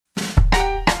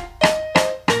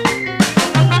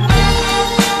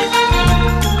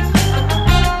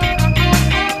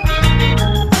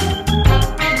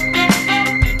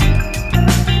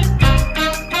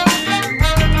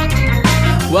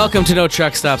Welcome to No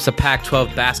Truck Stops, a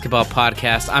Pac-12 basketball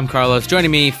podcast. I'm Carlos. Joining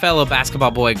me, fellow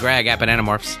basketball boy Greg at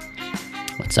Bananamorphs.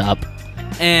 What's up?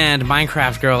 And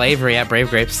Minecraft girl Avery at Brave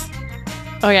Grapes.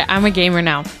 Oh yeah, I'm a gamer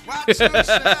now.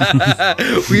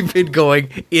 We've been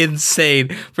going insane.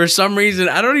 For some reason,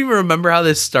 I don't even remember how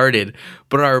this started,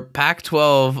 but our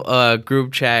Pac-12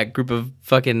 group of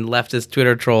fucking leftist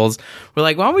Twitter trolls were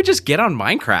like, why don't we just get on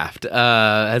Minecraft?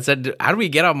 I said, how do we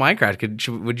get on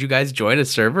Minecraft? Would you guys join a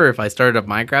server if I started a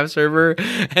Minecraft server?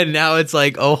 And now it's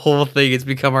like a whole thing. It's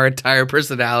become our entire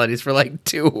personalities for like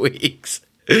 2 weeks.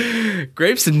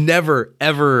 Grapes never,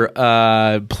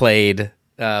 ever played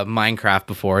Minecraft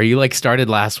before. You like started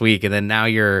last week and then now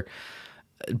you're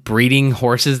breeding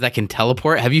horses that can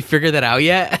teleport. Have you figured that out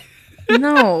yet?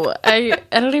 No, I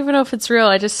don't even know if it's real.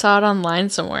 I just saw it online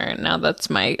somewhere, and now that's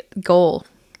my goal.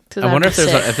 I wonder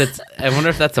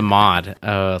if that's a mod,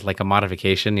 like a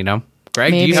modification. You know,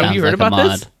 Greg, have you heard about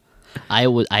this? I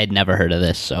had never heard of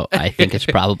this, so I think it's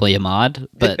probably a mod,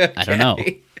 but okay. I don't know.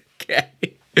 Okay.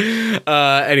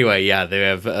 Anyway, yeah, they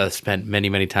have spent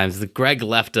many times. Greg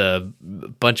left a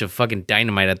bunch of fucking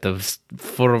dynamite at the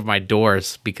foot of my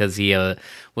doors because he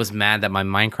was mad that my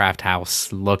Minecraft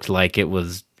house looked like it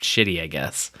was shitty. I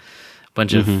guess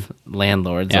bunch of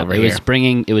landlords over here.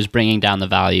 It was bringing down the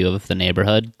value of the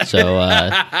neighborhood, so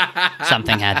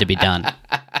something had to be done.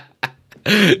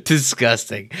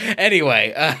 Disgusting.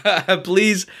 Anyway,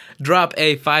 please drop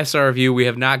a 5-star review. We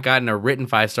have not gotten a written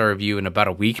 5-star review in about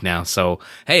a week now. So,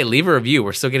 hey, leave a review.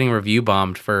 We're still getting review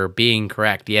bombed for being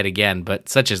correct yet again, but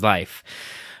such is life.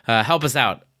 Help us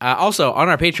out. Also, on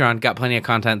our Patreon, got plenty of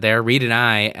content there. Reed and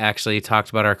I actually talked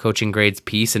about our coaching grades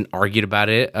piece and argued about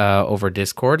it over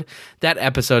Discord. That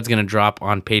episode's going to drop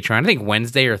on Patreon, I think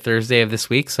Wednesday or Thursday of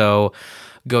this week. So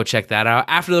go check that out.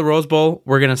 After the Rose Bowl,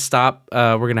 we're going to stop.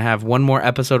 We're going to have one more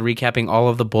episode recapping all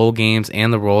of the bowl games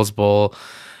and the Rose Bowl.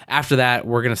 After that,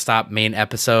 we're going to stop main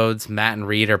episodes. Matt and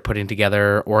Reed are putting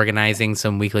together, organizing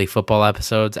some weekly football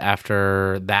episodes.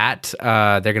 After that,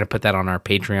 they're going to put that on our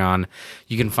Patreon.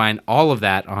 You can find all of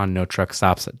that on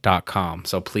notruckstops.com.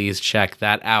 So please check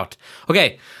that out.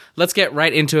 Okay, let's get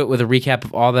right into it with a recap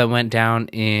of all that went down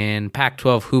in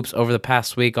Pac-12 hoops over the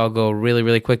past week. I'll go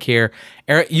really quick here.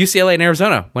 UCLA and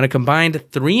Arizona went a combined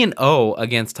 3-0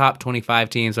 against top 25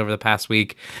 teams over the past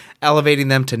week, elevating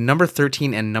them to number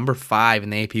 13 and number 5 in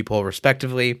the AP poll,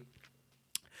 respectively.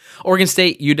 Oregon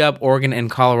State, UW, Oregon,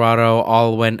 and Colorado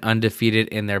all went undefeated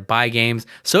in their bye games.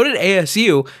 So did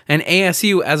ASU, and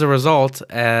ASU, as a result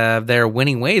of their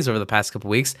winning ways over the past couple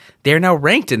weeks, they're now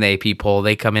ranked in the AP poll.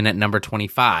 They come in at number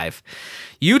 25.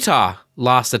 Utah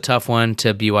lost a tough one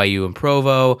to BYU and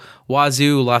Provo.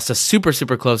 Wazoo lost a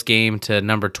super close game to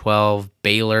number 12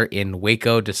 Baylor in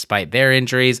Waco despite their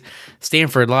injuries.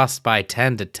 Stanford lost by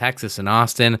 10 to Texas and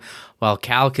Austin, while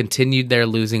Cal continued their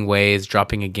losing ways,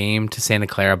 dropping a game to Santa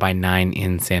Clara by 9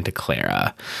 in Santa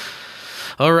Clara.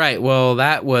 All right, well,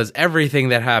 that was everything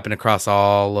that happened across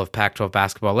all of Pac-12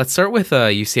 basketball. Let's start with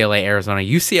UCLA, Arizona.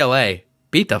 UCLA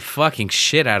beat the fucking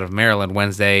shit out of Maryland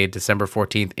Wednesday, December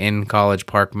 14th in College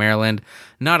Park, Maryland.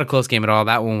 Not a close game at all.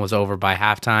 That one was over by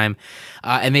halftime.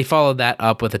 And they followed that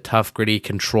up with a tough, gritty,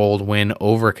 controlled win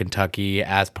over Kentucky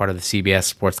as part of the CBS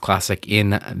Sports Classic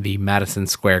in the Madison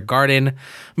Square Garden.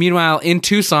 Meanwhile, in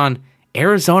Tucson,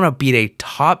 Arizona beat a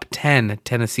top 10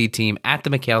 Tennessee team at the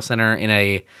McHale Center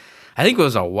in I think it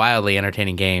was a wildly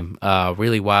entertaining game,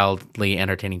 really wildly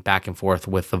entertaining back and forth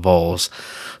with the Vols.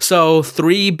 So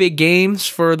 3 big games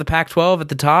for the Pac-12 at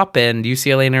the top, and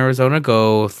UCLA and Arizona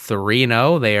go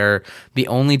 3-0. They are the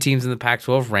only teams in the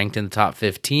Pac-12 ranked in the top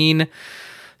 15.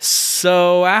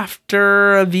 So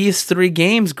after these 3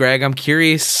 games, Greg, I'm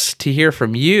curious to hear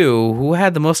from you. Who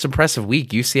had the most impressive week,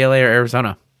 UCLA or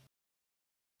Arizona?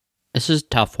 This is a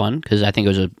tough one because I think it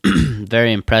was a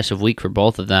very impressive week for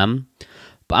both of them.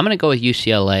 But I'm going to go with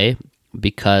UCLA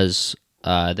because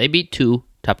they beat 2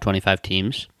 top 25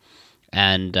 teams,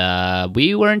 and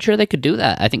we weren't sure they could do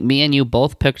that. I think me and you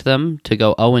both picked them to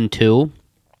go 0-2,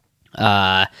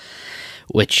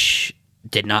 which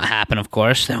did not happen, of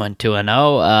course. They went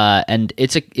 2-0, and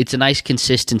it's a nice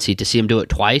consistency to see them do it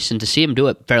twice and to see them do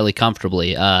it fairly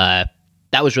comfortably.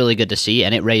 That was really good to see,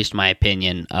 and it raised my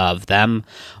opinion of them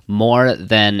more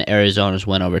than Arizona's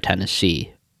win over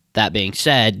Tennessee. That being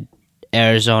said,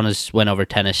 Arizona's win over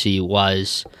Tennessee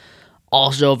was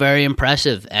also very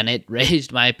impressive, and it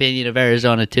raised my opinion of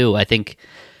Arizona too. I think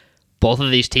both of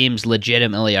these teams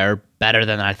legitimately are better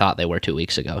than I thought they were 2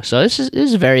 weeks ago. So this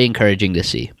is very encouraging to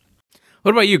see.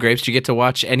 What about you, Grapes? Did you get to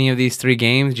watch any of these 3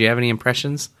 games? Do you have any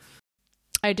impressions?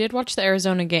 I did watch the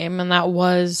Arizona game, and that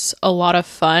was a lot of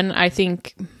fun. I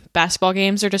think basketball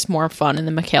games are just more fun in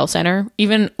the McHale Center.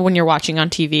 Even when you're watching on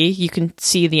TV, you can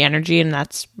see the energy, and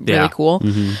that's really cool.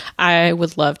 I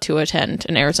would love to attend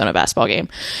an Arizona basketball game.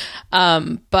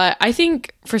 But I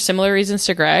think for similar reasons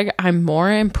to Greg, I'm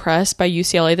more impressed by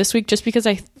UCLA this week just because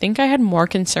I think I had more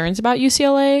concerns about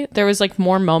UCLA. There was like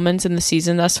more moments in the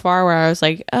season thus far where I was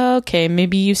like, oh, okay,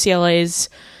 maybe UCLA's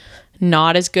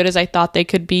not as good as I thought they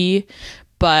could be.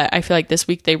 But I feel like this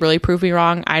week they really proved me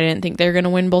wrong. I didn't think they were going to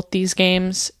win both these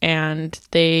games. And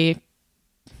they're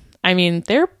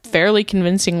fairly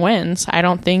convincing wins. I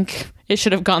don't think it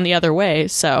should have gone the other way.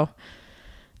 So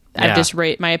I've just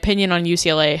my opinion on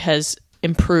UCLA has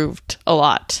improved a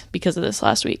lot because of this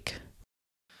last week.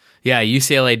 Yeah,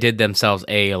 UCLA did themselves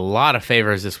a lot of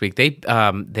favors this week.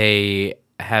 They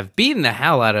have beaten the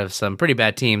hell out of some pretty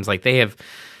bad teams. Like they've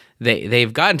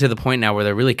gotten to the point now where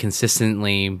they're really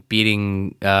consistently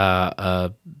beating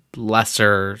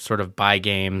lesser sort of bye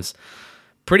games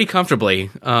pretty comfortably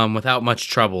without much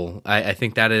trouble. I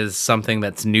think that is something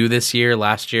that's new this year.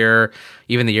 Last year,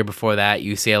 even the year before that,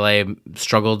 UCLA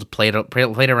struggled, played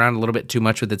around a little bit too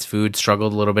much with its food,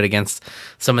 struggled a little bit against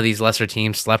some of these lesser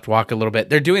teams, slept walk a little bit.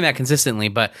 They're doing that consistently,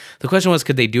 but the question was,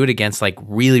 could they do it against like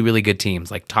really, really good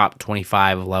teams, like top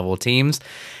 25 level teams?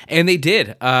 And they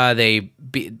did.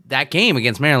 That game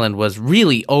against Maryland was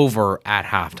really over at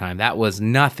halftime. That was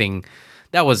nothing.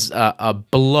 That was a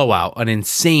blowout, an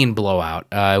insane blowout.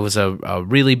 It was a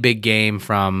really big game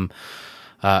from,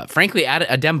 frankly,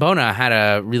 Adem Bona had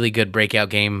a really good breakout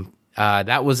game.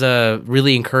 That was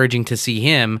really encouraging to see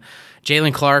him.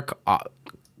 Jalen Clark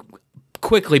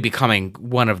quickly becoming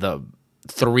one of the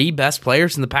 3 best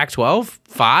players in the Pac-12,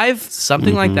 5,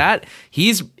 something like that.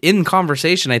 He's in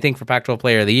conversation, I think, for Pac-12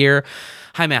 Player of the Year.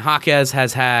 Jaime Jaquez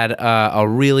has had a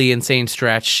really insane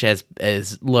stretch,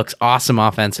 looks awesome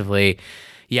offensively.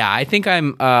 Yeah, I think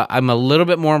I'm a little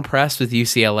bit more impressed with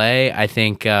UCLA. I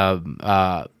think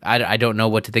I don't know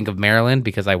what to think of Maryland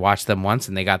because I watched them once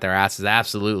and they got their asses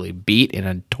absolutely beat in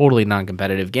a totally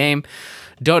non-competitive game.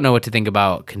 Don't know what to think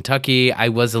about Kentucky. I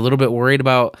was a little bit worried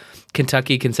about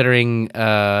Kentucky considering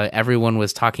everyone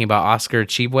was talking about Oscar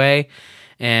Tshiebwe,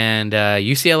 and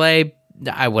UCLA,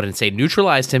 I wouldn't say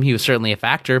neutralized him. He was certainly a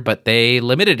factor, but they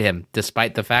limited him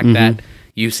despite the fact that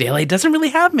UCLA doesn't really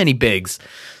have many bigs.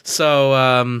 So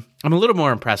I'm a little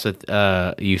more impressed with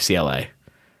UCLA.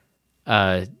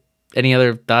 Any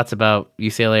other thoughts about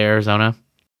UCLA, Arizona?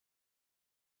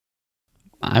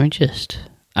 I'm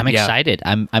excited.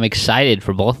 I'm excited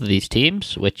for both of these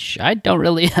teams, which I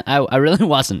really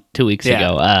wasn't 2 weeks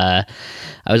ago. I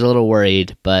was a little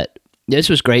worried, but this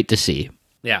was great to see.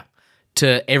 Yeah.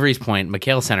 To Avery's point,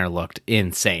 McHale Center looked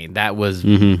insane. That was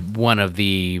one of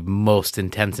the most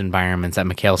intense environments at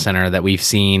McHale Center that we've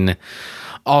seen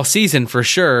all season for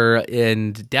sure,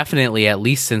 and definitely at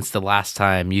least since the last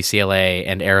time UCLA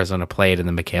and Arizona played in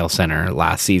the McHale Center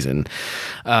last season.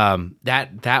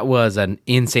 That was an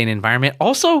insane environment.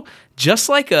 Also, just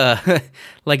like a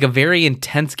very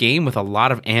intense game with a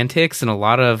lot of antics and a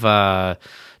lot of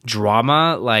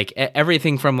drama, like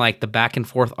everything from like the back and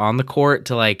forth on the court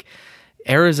to like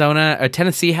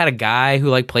Tennessee had a guy who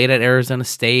like played at Arizona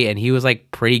State and he was like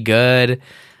pretty good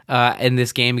in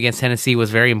this game against Tennessee,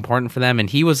 was very important for them, and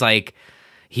he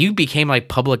became like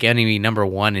public enemy number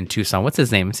 1 in Tucson. What's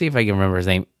his name? Let's see if I can remember his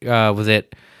name. Was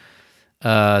it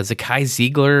Zakai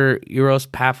Ziegler, Euros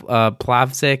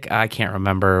Plavsic? I can't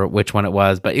remember which one it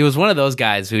was, but it was one of those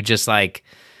guys who just like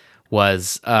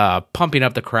was pumping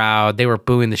up the crowd. They were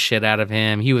booing the shit out of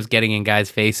him. He was getting in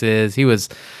guys' faces. He was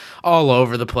all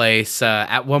over the place.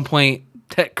 At one point,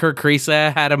 Kirk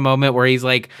Kriisa had a moment where he's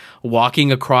like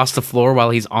walking across the floor while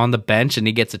he's on the bench and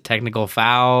he gets a technical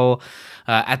foul.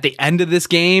 At the end of this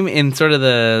game, in sort of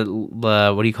the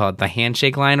what do you call it, the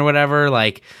handshake line or whatever,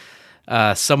 like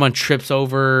someone trips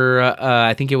over,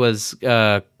 I think it was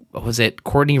it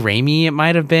Courtney Ramey, it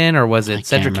might have been, or was it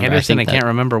Cedric Henderson? I can't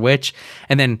remember which.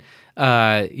 And then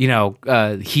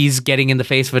he's getting in the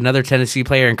face of another Tennessee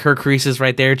player, and Kirk Reese is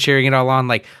right there cheering it all on.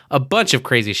 Like a bunch of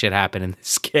crazy shit happened in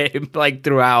this game, like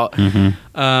throughout.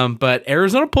 But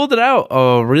Arizona pulled it out.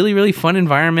 Oh, really, really fun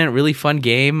environment, really fun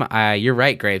game. You're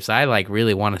right, Graves. I like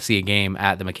really want to see a game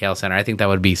at the McHale Center. I think that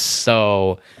would be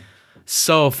so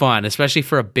fun, especially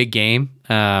for a big game.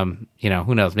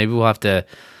 Who knows? Maybe we'll have to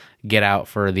get out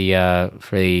for the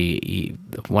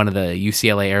one of the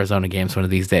UCLA Arizona games one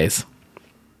of these days.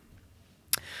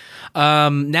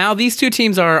 Now these two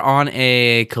teams are on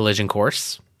a collision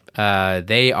course.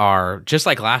 They are just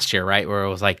like last year, right? Where it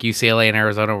was like UCLA and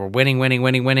Arizona were winning,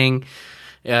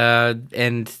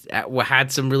 and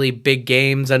had some really big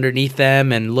games underneath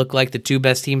them and looked like the two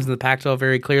best teams in the Pac-12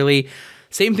 very clearly.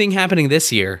 Same thing happening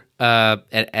this year.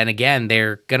 And again,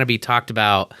 they're going to be talked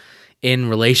about in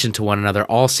relation to one another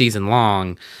all season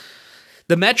long.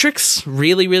 The metrics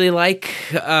really, really like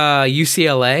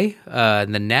UCLA.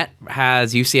 The net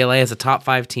has UCLA as a top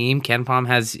 5 team. KenPom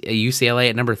has UCLA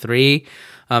at number 3.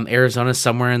 Arizona's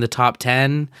somewhere in the top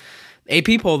 10.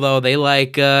 AP poll, though, they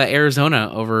like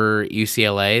Arizona over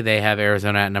UCLA. They have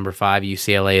Arizona at number 5.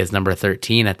 UCLA is number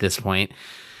 13 at this point.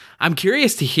 I'm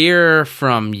curious to hear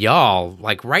from y'all,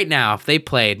 like right now, if they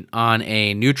played on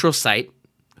a neutral site,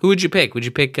 who would you pick? Would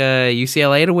you pick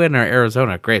UCLA to win or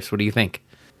Arizona? Grace, what do you think?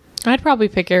 I'd probably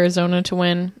pick Arizona to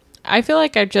win. I feel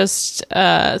like I just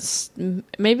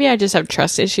maybe I just have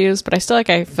trust issues, but I feel like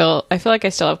I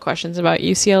still have questions about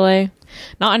UCLA.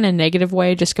 Not in a negative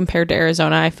way, just compared to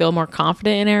Arizona. I feel more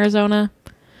confident in Arizona,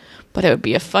 but it would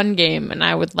be a fun game, and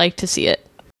I would like to see it.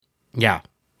 Yeah,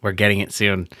 we're getting it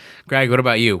soon. Greg, what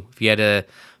about you? If you had to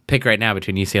pick right now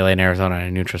between UCLA and Arizona on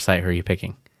a neutral site, who are you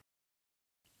picking?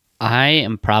 I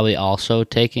am probably also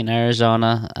taking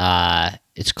Arizona.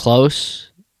 It's close,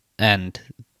 and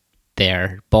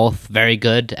they're both very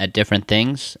good at different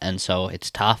things, and so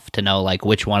it's tough to know like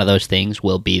which one of those things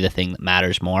will be the thing that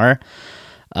matters more.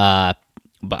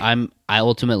 But I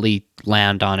ultimately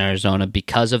land on Arizona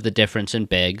because of the difference in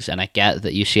bigs, and I get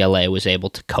that UCLA was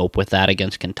able to cope with that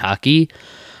against Kentucky,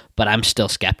 but I'm still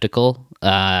skeptical,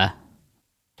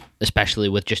 especially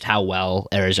with just how well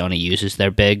Arizona uses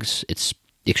their bigs. It's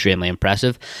extremely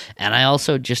impressive, and I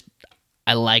also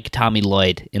I like Tommy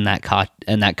Lloyd in that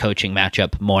coaching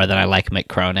matchup more than I like Mick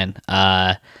Cronin.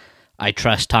 I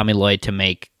trust Tommy Lloyd to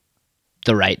make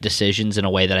the right decisions in a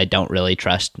way that I don't really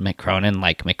trust Mick Cronin.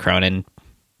 Like Mick Cronin,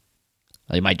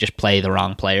 he might just play the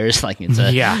wrong players. Like it's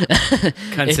a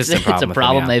consistent problem. It's a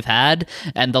problem they've had,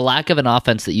 and the lack of an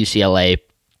offense that UCLA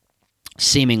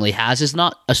seemingly has is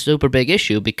not a super big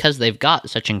issue because they've got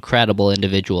such incredible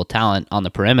individual talent on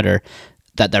the perimeter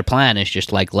that their plan is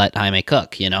just like let Jaime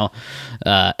cook, and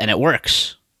it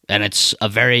works, and it's a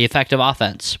very effective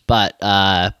offense. But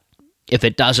if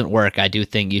it doesn't work, I do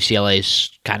think UCLA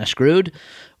is kind of screwed.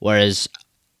 Whereas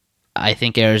I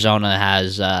think Arizona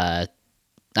has, I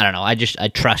don't know, I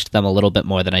trust them a little bit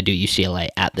more than I do UCLA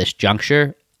at this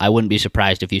juncture. I wouldn't be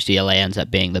surprised if UCLA ends up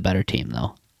being the better team,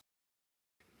 though.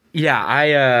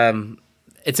 Yeah,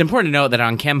 it's important to note that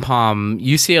on KenPom,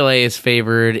 UCLA is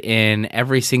favored in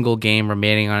every single game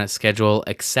remaining on its schedule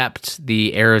except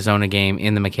the Arizona game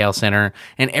in the McHale Center.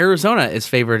 And Arizona is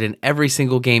favored in every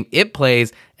single game it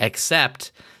plays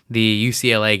except the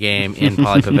UCLA game in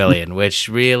Pauley Pavilion, which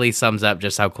really sums up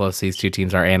just how close these two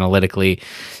teams are analytically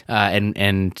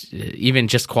and even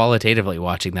just qualitatively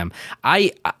watching them.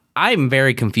 I'm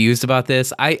very confused about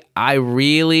this. I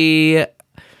really...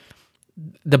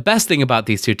 The best thing about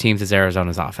these two teams is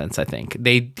Arizona's offense, I think.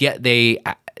 They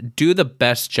do the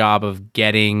best job of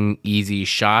getting easy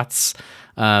shots,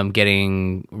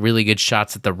 getting really good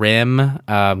shots at the rim,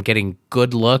 getting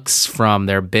good looks from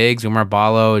their bigs, Oumar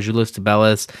Ballo, Azuolas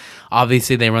Tubelis.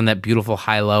 Obviously, they run that beautiful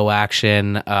high-low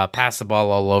action, pass the ball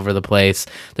all over the place.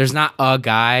 There's not a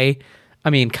guy...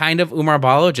 I mean, kind of Oumar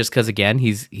Ballo, just because, again,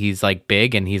 he's like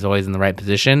big and he's always in the right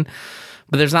position.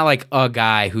 But there's not like a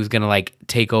guy who's going to like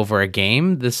take over a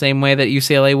game the same way that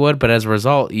UCLA would. But as a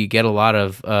result, you get a lot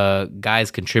of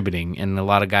guys contributing, and a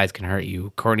lot of guys can hurt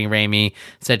you. Courtney Ramey,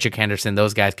 Cedric Henderson,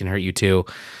 those guys can hurt you too.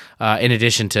 In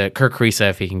addition to Kirk Kriisa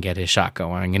if he can get his shot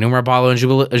going. And Oumar Ballo and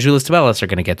Azuolas Tubelis are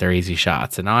going to get their easy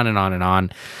shots, and on and on and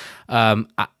on.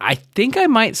 I think I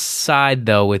might side,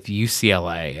 though, with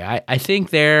UCLA. I think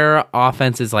their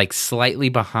offense is like slightly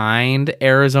behind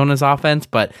Arizona's offense,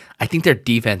 but I think their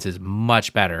defense is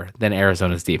much better than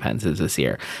Arizona's defense is this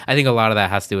year. I think a lot of that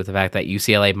has to do with the fact that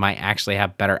UCLA might actually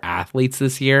have better athletes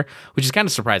this year, which is kind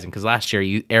of surprising because last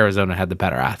year Arizona had the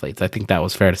better athletes. I think that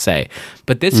was fair to say.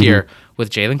 But this year, with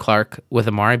Jalen Clark, with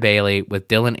Amari Bailey, with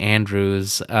Dylan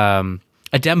Andrews,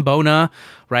 Adem Bona,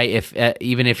 right? If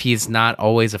even if he's not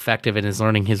always effective and is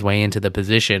learning his way into the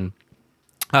position,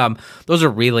 those are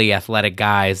really athletic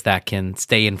guys that can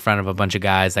stay in front of a bunch of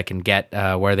guys that can get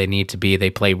where they need to be. They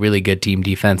play really good team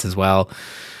defense as well.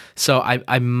 So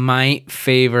I might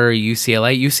favor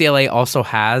UCLA. UCLA also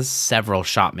has several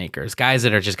shot makers, guys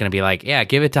that are just going to be like, yeah,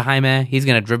 give it to Jaime. He's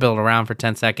going to dribble it around for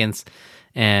 10 seconds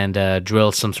and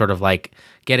drill some sort of like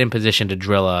get in position to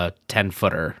drill a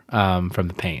 10-footer from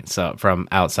the paint, so from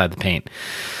outside the paint.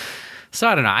 So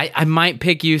I don't know. I might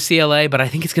pick UCLA, but I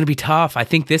think it's going to be tough. I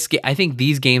think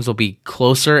these games will be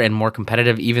closer and more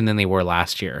competitive even than they were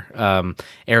last year.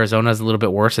 Arizona's a little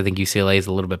bit worse. I think UCLA is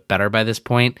a little bit better by this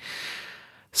point.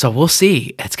 So we'll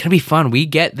see. It's gonna be fun. We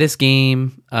get this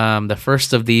game, the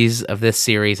first of this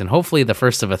series, and hopefully the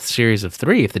first of a series of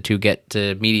 3 if the two get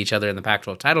to meet each other in the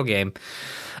Pac-12 title game.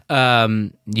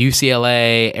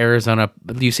 UCLA, Arizona.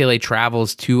 UCLA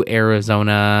travels to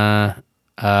Arizona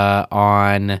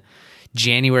on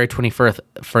January 21st,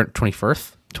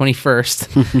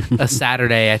 a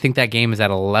Saturday. I think that game is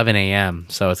at 11 a.m.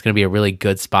 So it's going to be a really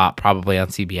good spot, probably on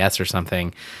CBS or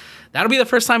something. That'll be the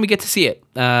first time we get to see it,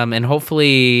 and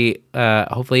hopefully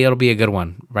it'll be a good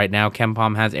one. Right now,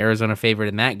 KenPom has Arizona favored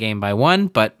in that game by 1,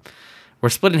 but we're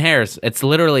splitting hairs. It's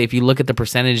literally, if you look at the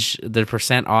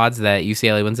percent odds that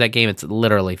UCLA wins that game, it's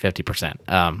literally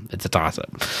 50%. It's a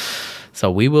toss-up.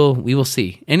 So we will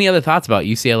see. Any other thoughts about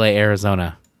UCLA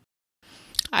Arizona?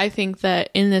 I think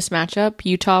that in this matchup,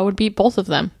 Utah would beat both of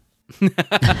them.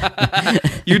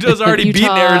 Utah's already beaten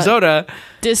Arizona.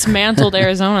 Dismantled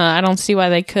Arizona. I don't see why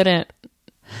they couldn't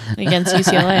against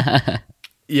UCLA.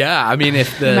 Yeah, I mean,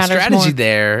 if the strategy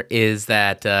there is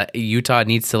that Utah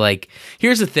needs to,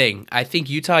 here's the thing. I think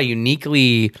Utah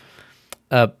uniquely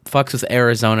fucks with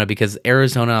Arizona because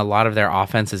Arizona, a lot of their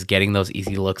offense is getting those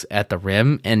easy looks at the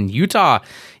rim, and Utah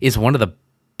is one of the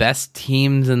best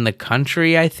teams in the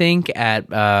country, I think, at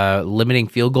limiting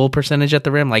field goal percentage at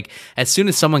the rim. As soon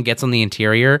as someone gets on the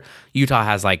interior, Utah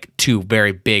has 2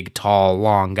 very big, tall,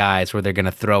 long guys where they're going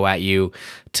to throw at you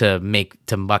to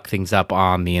muck things up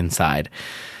on the inside.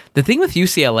 The thing with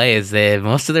UCLA is that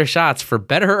most of their shots, for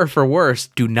better or for worse,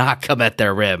 do not come at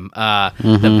their rim.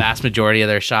 The vast majority of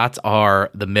their shots are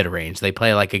the mid-range. They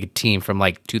play like a team from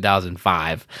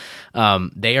 2005.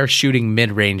 They are shooting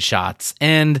mid-range shots.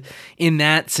 And in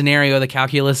that scenario, the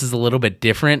calculus is a little bit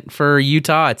different for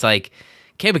Utah. It's like,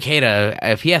 Kebaketa,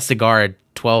 if he has to guard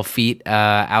 12 feet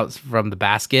out from the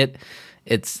basket,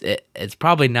 it's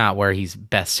probably not where he's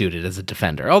best suited as a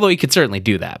defender, although he could certainly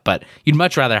do that. But you'd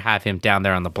much rather have him down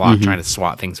there on the block trying to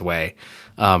swat things away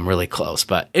really close.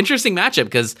 But interesting matchup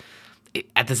because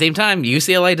at the same time,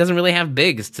 UCLA doesn't really have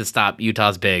bigs to stop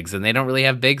Utah's bigs, and they don't really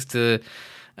have bigs to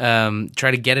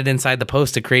try to get it inside the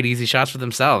post to create easy shots for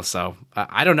themselves. So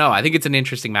I don't know. I think it's an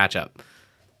interesting matchup.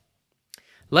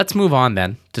 Let's move on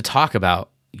then to talk about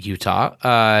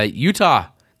Utah. Utah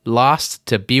lost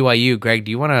to BYU. Greg,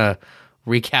 do you want to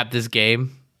recap this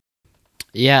game?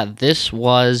 Yeah, this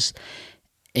was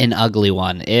an ugly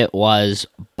one. It was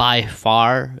by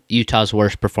far Utah's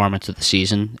worst performance of the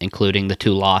season, incling the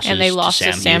 2 losses. And they lost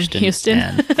to Sam Houston.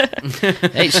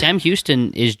 Hey, Sam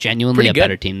Houston is genuinely a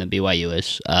better team than BYU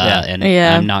is.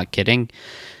 I'm not kidding.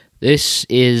 This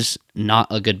is not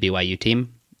a good BYU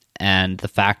team. And the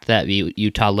fact that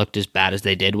Utah looked as bad as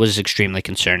they did was extremely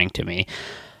concerning to me.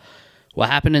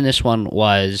 What happened in this one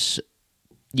was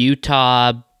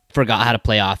Utah forgot how to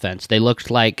play offense. They looked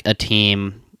like a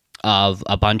team of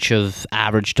a bunch of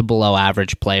average to below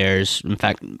average players. In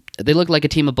fact, they looked like a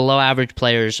team of below average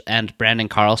players and Brandon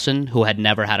Carlson, who had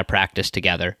never had a practice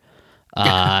together.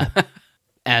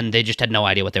 And they just had no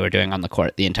idea what they were doing on the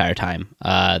court the entire time.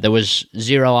 There was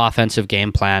zero offensive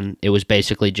game plan. It was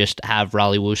basically just have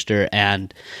Raleigh Wooster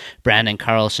and Brandon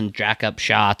Carlson jack up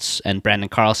shots, and Brandon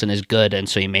Carlson is good, and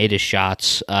so he made his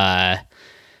shots. But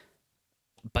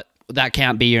that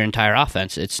can't be your entire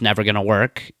offense. It's never going to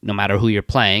work, no matter who you're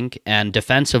playing. And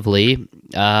defensively,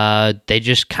 they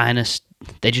just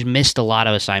missed a lot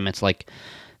of assignments.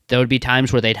 There would be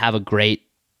times where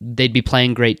they'd be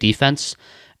playing great defense,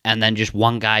 and then just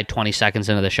one guy 20 seconds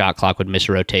into the shot clock would miss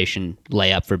a rotation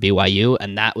layup for BYU,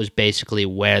 and that was basically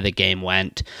where the game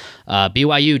went.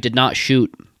 BYU did not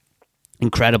shoot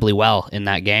incredibly well in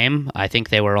that game. I think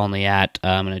they were only at,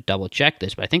 I'm going to double check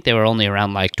this, but I think they were only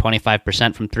around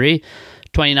 25% from 3,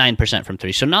 29% from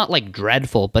 3. So not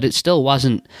dreadful, but it still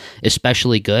wasn't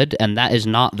especially good, and that is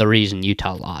not the reason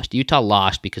Utah lost. Utah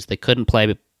lost because they couldn't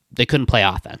play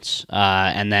offense,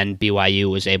 and then BYU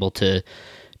was able to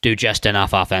do just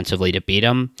enough offensively to beat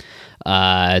them.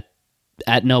 At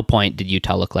no point did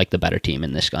Utah look like the better team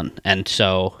in this gun, and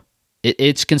so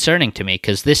it's concerning to me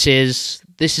because this is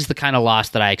the kind of loss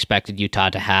that I expected Utah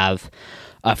to have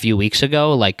a few weeks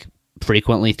ago,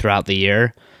 frequently throughout the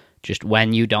year. Just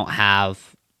when you don't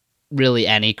have really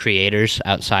any creators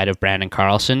outside of Brandon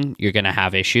Carlson, you're going to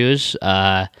have issues.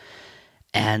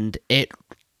 And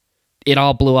it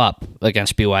all blew up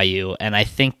against BYU, and I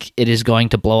think it is going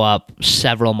to blow up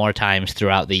several more times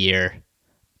throughout the year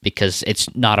because it's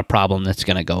not a problem that's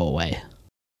going to go away.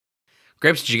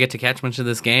 Grips, did you get to catch much of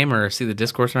this game or see the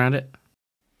discourse around it?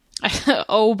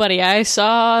 Oh, buddy, I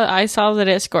saw the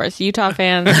discourse. Utah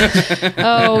fans.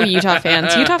 Utah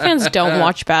fans. Utah fans don't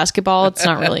watch basketball. It's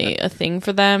not really a thing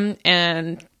for them.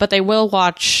 But they will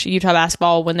watch Utah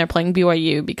basketball when they're playing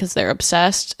BYU because they're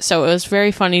obsessed. So it was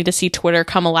very funny to see Twitter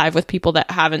come alive with people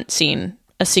that haven't seen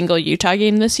a single Utah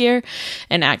game this year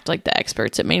and act like the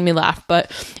experts. It made me laugh.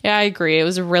 But yeah, I agree. It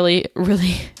was a really,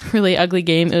 really, really ugly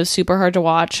game. It was super hard to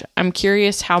watch. I'm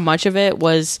curious how much of it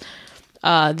was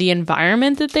the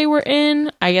environment that they were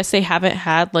in. I guess they haven't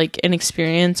had like an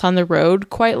experience on the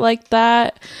road quite like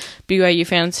that. BYU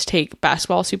fans take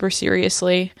basketball super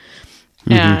seriously.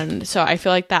 And so I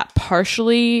feel like that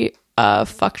partially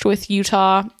fucked with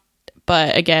Utah.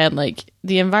 But again, like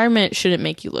the environment shouldn't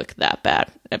make you look that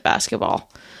bad at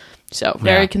basketball. So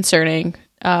very concerning.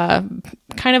 Kind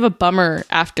of a bummer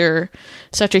after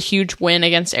such a huge win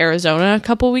against Arizona a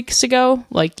couple weeks ago.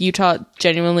 Like Utah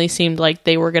genuinely seemed like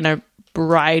they were going to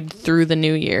ride through the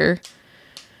new year.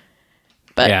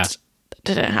 But that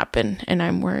didn't happen, and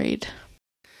I'm worried.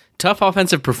 Tough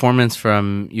offensive performance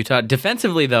from Utah.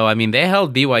 Defensively, though, I mean, they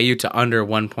held BYU to under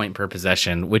 1 point per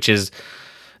possession,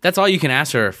 that's all you can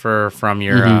ask for from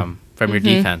your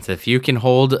defense. If you can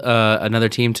hold another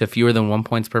team to fewer than 1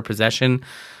 point per possession,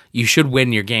 you should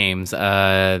win your games.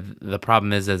 The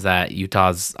problem is that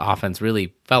Utah's offense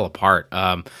really fell apart.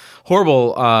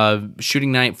 Horrible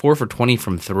shooting night, 4 for 20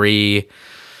 from 3,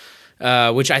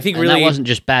 which I think and really... that wasn't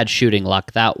just bad shooting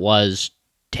luck. That was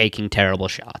taking terrible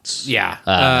shots. Yeah,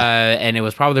 and it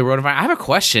was probably the road environment. I have a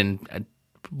question.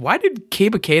 Why did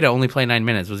Keba Keita only play 9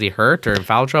 minutes? Was he hurt or in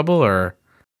foul trouble or...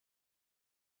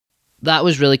 That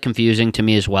was really confusing to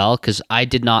me as well, because I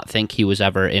did not think he was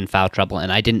ever in foul trouble,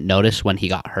 and I didn't notice when he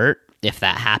got hurt if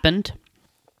that happened.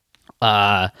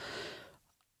 I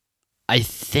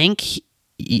think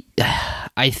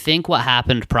what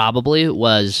happened probably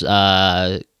was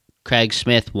Craig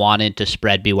Smith wanted to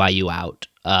spread BYU out.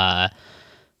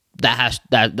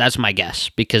 That's my guess,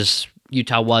 because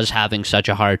Utah was having such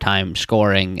a hard time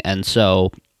scoring, and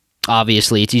so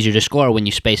obviously it's easier to score when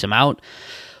you space them out.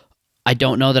 I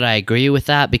don't know that I agree with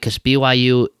that, because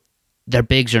BYU, their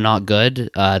bigs are not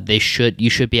good. You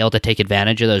should be able to take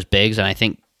advantage of those bigs, and I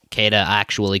think Keita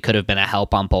actually could have been a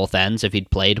help on both ends if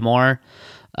he'd played more.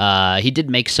 He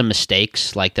did make some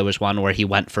mistakes, like there was one where he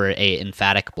went for a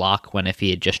emphatic block when if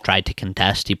he had just tried to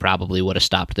contest, he probably would have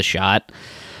stopped the shot.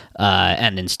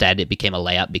 And instead it became a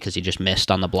layup because he just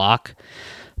missed on the block.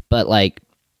 But like,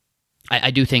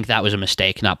 I do think that was a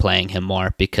mistake not playing him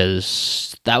more,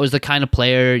 because that was the kind of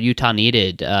player Utah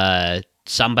needed.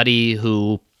 Somebody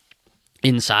who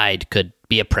inside could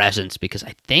be a presence, because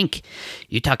I think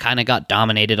Utah kind of got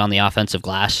dominated on the offensive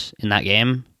glass in that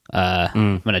game.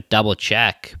 I'm going to double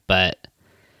check, but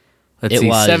let's see,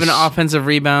 7 offensive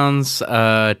rebounds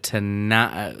so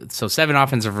 7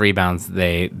 offensive rebounds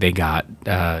they got.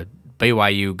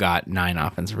 BYU got 9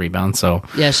 offensive rebounds. So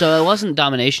it wasn't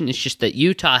domination. It's just that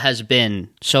Utah has been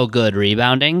so good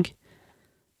rebounding,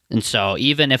 and so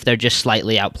even if they're just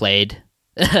slightly outplayed,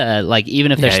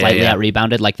 even if they're slightly out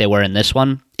rebounded like they were in this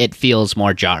one, it feels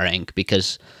more jarring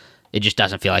because it just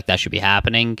doesn't feel like that should be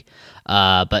happening.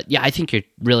 But yeah, I think you're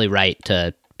really right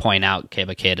to point out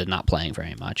Keba Keita not playing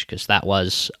very much, because that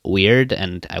was weird,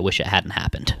 and I wish it hadn't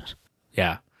happened.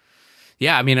 Yeah.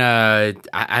 Yeah, I mean, I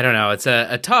don't know. It's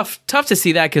a tough to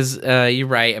see that, because you're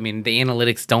right. I mean, the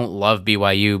analytics don't love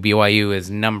BYU. BYU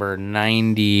is number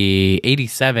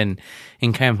 87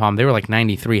 in KenPom. They were like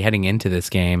 93 heading into this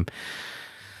game.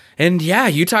 And yeah,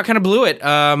 Utah kind of blew it,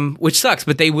 which sucks.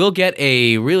 But they will get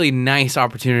a really nice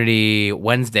opportunity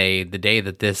Wednesday, the day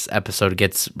that this episode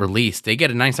gets released. They get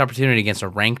a nice opportunity against a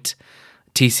ranked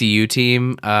TCU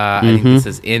team. I think this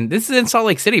is in Salt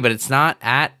Lake City, but it's not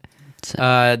at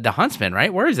the Huntsman,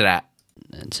 right? Where is it at?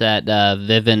 It's at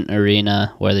Vivint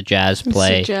Arena, where the Jazz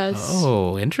play.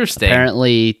 Oh, interesting.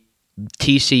 Apparently,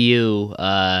 TCU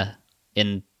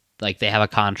they have a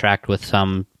contract with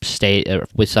some state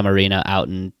with some arena out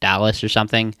in Dallas or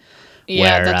something.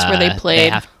 Yeah, that's where they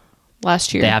played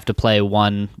last year. They have to play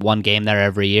one game there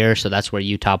every year, so that's where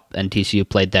Utah and TCU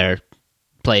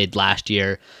played last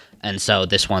year. And so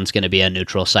this one's going to be a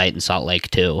neutral site in Salt Lake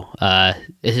too.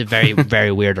 It's a very,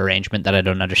 very weird arrangement that I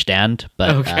don't understand,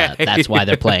 but that's why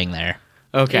they're playing there.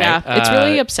 Okay. Yeah, it's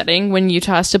really upsetting when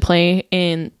Utah has to play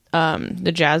in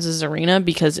the Jazz's arena,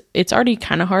 because it's already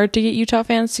kind of hard to get Utah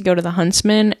fans to go to the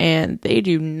Huntsman, and they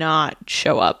do not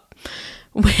show up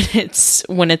when it's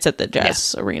at the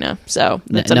Jazz arena. So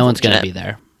no one's going to be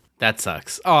there. That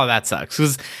sucks. Oh, that sucks.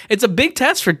 'Cause it's a big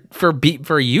test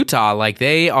for Utah. Like,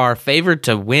 they are favored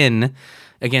to win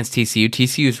against TCU.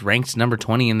 TCU is ranked number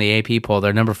 20 in the AP poll.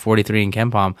 They're number 43 in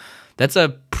KenPom. that's a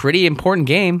pretty important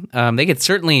game. They could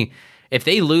certainly, if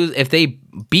they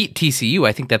beat TCU,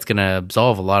 I think that's going to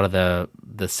absolve a lot of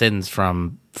the sins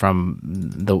from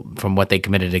what they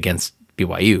committed against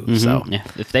BYU. So yeah.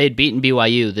 If they had beaten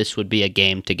BYU, this would be a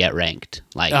game to get ranked.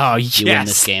 Like, you win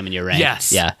this game and you're ranked.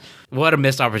 Yes. Yeah. What a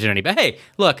missed opportunity. But hey,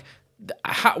 look,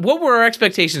 what were our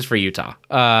expectations for Utah?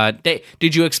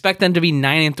 Did you expect them to be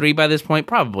 9-3 by this point?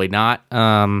 Probably not.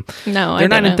 No, they're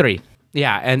 9-3.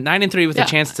 Yeah, and 9-3 with a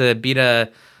chance to beat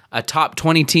a top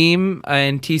 20 team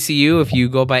in TCU if you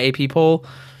go by AP poll.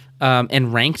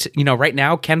 And ranked, right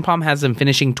now, KenPom has them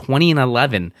finishing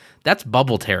 20-11. That's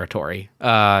bubble territory.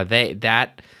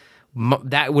 That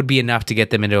would be enough to get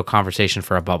them into a conversation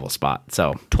for a bubble spot.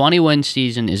 So 20-win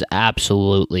season is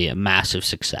absolutely a massive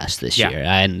success this year,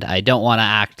 and I don't want to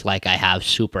act like I have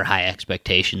super high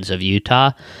expectations of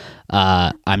Utah.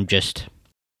 I'm just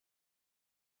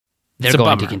they're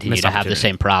going to continue to have the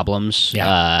same problems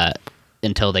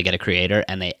until they get a creator,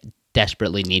 and they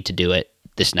desperately need to do it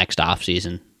this next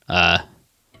offseason.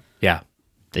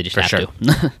 They just have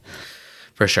to.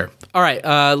 For sure. All right,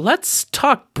 let's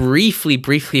talk briefly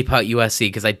about USC,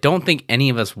 because I don't think any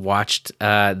of us watched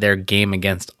their game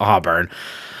against Auburn.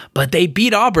 But they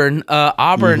beat Auburn.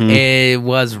 Auburn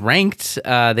was ranked.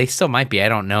 They still might be. I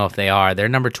don't know if they are. They're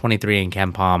number 23 in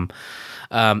KenPom.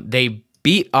 They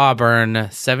beat Auburn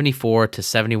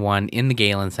 74-71 in the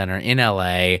Galen Center in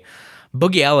LA.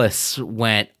 Boogie Ellis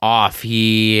went off.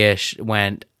 He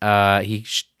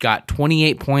got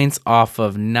 28 points off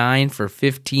of 9 for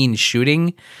 15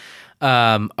 shooting.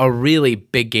 A really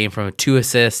big game from him. 2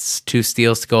 assists, 2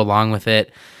 steals to go along with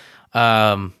it.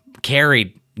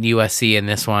 Carried USC in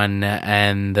this one,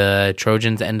 and the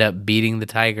Trojans end up beating the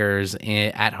Tigers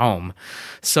at home.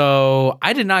 So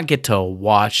I did not get to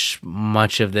watch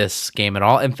much of this game at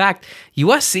all. In fact,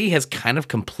 USC has kind of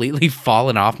completely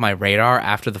fallen off my radar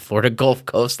after the Florida Gulf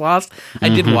Coast loss. I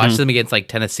did watch them against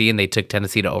Tennessee, and they took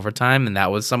Tennessee to overtime, and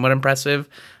that was somewhat impressive,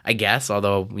 I guess.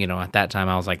 Although, at that time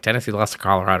I was like, Tennessee lost to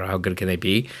Colorado. How good can they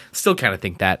be? Still kind of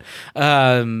think that.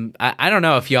 I don't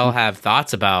know if y'all have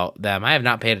thoughts about them. I have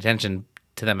not paid attention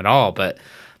to them at all, but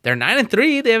they're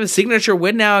 9-3. They have a signature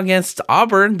win now against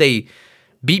Auburn. They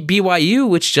beat BYU,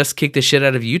 which just kicked the shit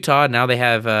out of Utah. Now they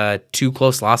have 2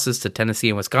 close losses to Tennessee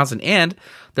and Wisconsin, and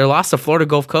their loss to Florida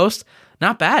Gulf Coast,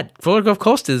 not bad. Florida Gulf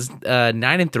Coast is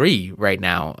 9-3 right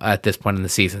now at this point in the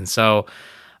season. So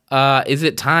is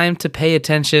it time to pay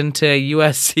attention to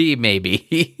USC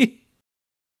maybe?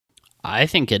 I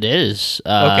think it is.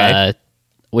 Okay.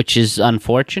 Which is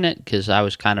unfortunate, because I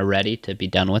was kind of ready to be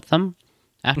done with them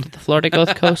after the Florida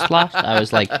Gulf Coast loss. I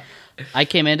was like, I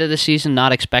came into the season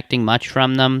not expecting much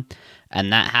from them,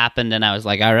 and that happened, and I was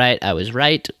like, all right, I was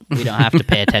right. We don't have to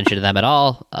pay attention to them at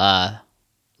all.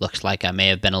 Looks like I may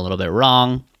have been a little bit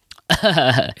wrong.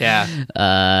 Yeah.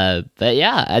 But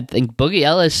yeah, I think Boogie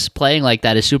Ellis playing like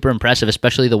that is super impressive,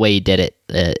 especially the way he did it.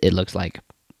 It looks like,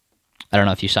 I don't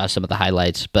know if you saw some of the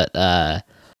highlights, but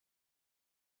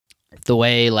the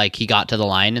way he got to the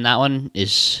line in that one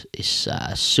is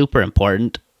super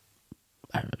important.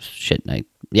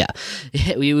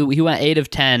 He went 8 of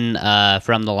 10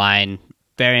 from the line.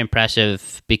 Very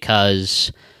impressive,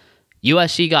 because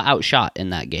USC got outshot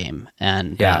in that game,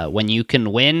 and when you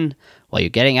can win while you're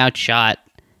getting outshot,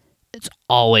 it's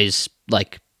always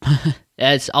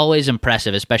it's always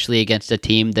impressive, especially against a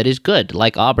team that is good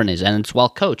like Auburn is, and it's well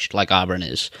coached like Auburn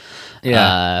is.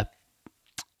 Yeah.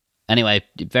 Anyway,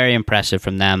 very impressive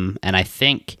from them, and I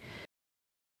think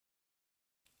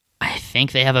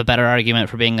they have a better argument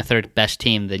for being the third best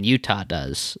team than Utah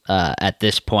does at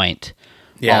this point.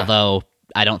 Yeah. Although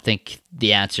I don't think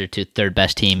the answer to third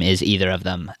best team is either of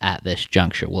them at this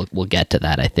juncture. We'll get to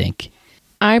that, I think.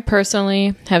 I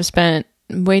personally have spent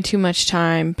way too much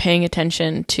time paying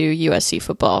attention to USC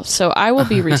football, so I will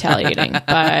be retaliating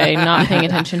by not paying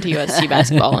attention to USC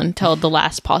basketball until the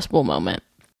last possible moment.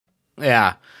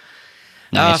 Yeah.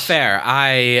 Nice. Fair.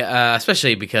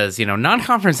 Especially because,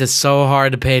 non-conference is so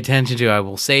hard to pay attention to. I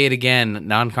will say it again.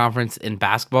 Non-conference in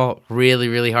basketball, really,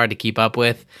 really hard to keep up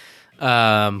with.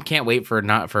 Can't wait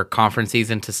for conference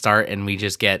season to start, and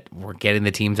we're getting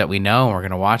the teams that we know, and we're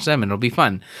going to watch them, and it'll be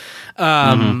fun.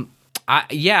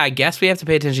 I guess we have to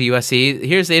pay attention to USC.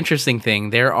 Here's the interesting thing.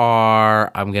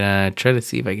 I'm going to try to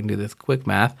see if I can do this quick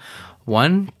math.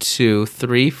 1, 2,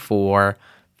 3, 4,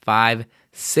 5,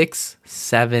 6,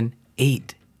 7,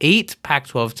 8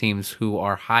 Pac-12 teams who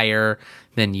are higher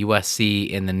than USC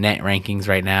in the net rankings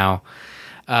right now.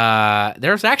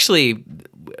 There's actually,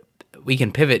 we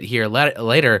can pivot here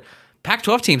later.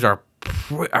 Pac-12 teams are.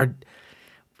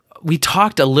 We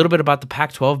talked a little bit about the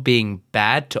Pac-12 being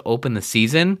bad to open the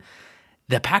season.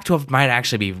 the Pac-12 might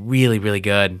actually be really, really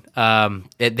good.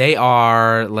 They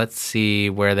are, let's see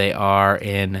where they are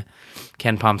in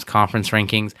Ken Palm's conference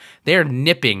rankings. They're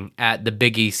nipping at the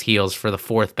Big East heels for the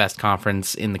 4th best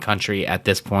conference in the country at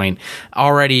this point.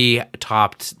 Already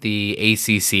topped the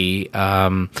ACC.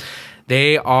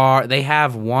 They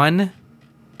have 1,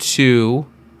 2,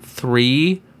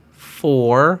 3,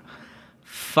 4,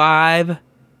 5,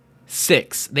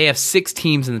 6. They have 6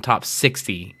 teams in the top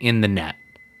 60 in the net.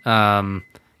 Can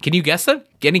you guess them?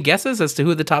 Any guesses as to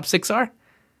who the top 6 are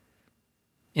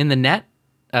in the net?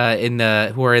 Who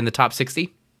are in the top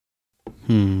 60?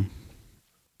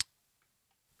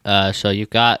 So you've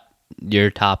got your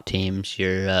top teams,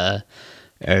 your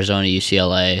Arizona,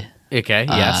 UCLA. Okay.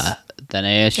 Yes. Then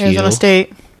ASU,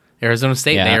 Arizona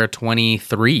State. They are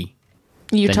 23.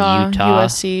 Utah.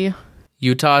 USC.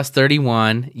 Utah is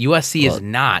 31. USC is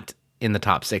not in the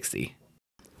top 60.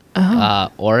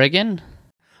 Oregon.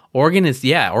 Oregon is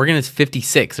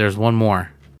 56. There's one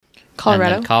more.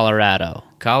 Colorado.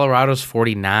 Colorado's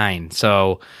 49.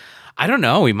 So I don't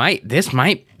know. This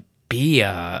might be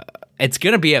it's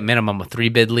going to be at minimum a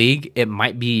 3-bid league. It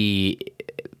might be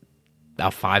a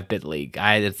 5-bid league.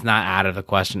 It's not out of the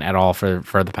question at all for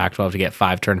the Pac-12 to get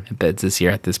 5 tournament bids this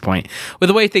year at this point. With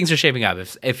the way things are shaping up,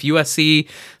 if USC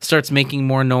starts making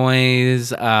more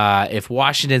noise, if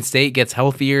Washington State gets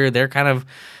healthier,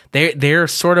 they're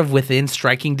sort of within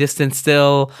striking distance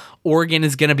still. Oregon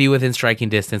is going to be within striking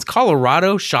distance.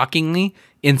 Colorado, shockingly,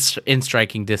 in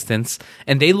striking distance,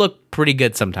 and they look pretty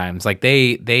good sometimes. Like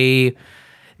they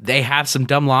have some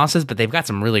dumb losses, but they've got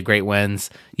some really great wins.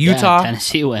 Utah,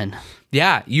 Tennessee win.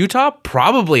 Yeah, Utah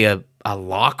probably a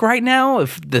lock right now.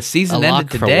 If the season ended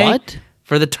today, for what?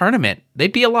 For the tournament,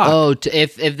 they'd be a lock. Oh,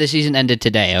 if the season ended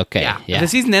today, okay. Yeah. If the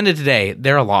season ended today,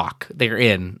 they're a lock. They're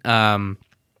in.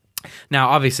 Now,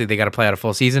 obviously, they got to play out a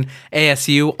full season.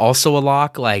 ASU, also a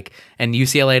lock. And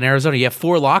UCLA and Arizona, you have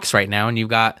 4 locks right now, and you've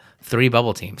got 3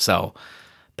 bubble teams. So,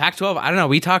 Pac-12, I don't know.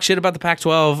 We talked shit about the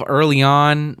Pac-12 early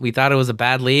on. We thought it was a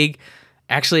bad league.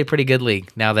 Actually, a pretty good league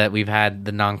now that we've had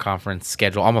the non-conference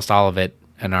schedule, almost all of it,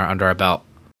 under our belt.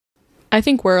 I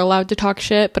think we're allowed to talk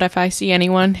shit, but if I see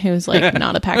anyone who's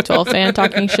not a Pac-12 fan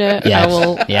talking shit, yes. I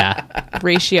will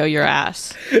ratio your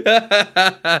ass.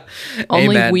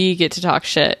 Only we get to talk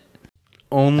shit.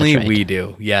 Only we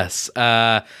do, yes.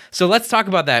 So let's talk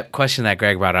about that question that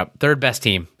Greg brought up. 3rd best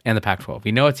team in the Pac-12.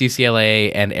 We know it's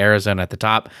UCLA and Arizona at the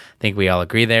top. I think we all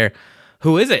agree there.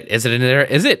 Who is it? Is it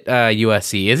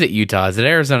USC? Is it Utah? Is it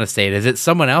Arizona State? Is it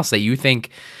someone else that you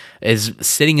think is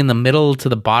sitting in the middle to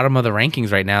the bottom of the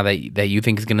rankings right now that you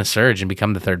think is going to surge and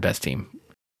become the 3rd best team?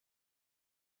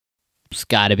 It's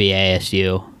got to be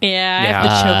ASU. Yeah, I have to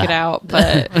choke it out,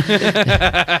 but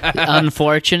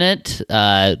unfortunate.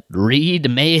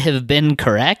 Reed may have been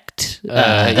correct.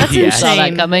 That's you insane. saw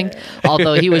that coming.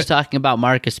 Although he was talking about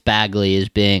Marcus Bagley as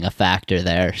being a factor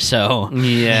there, so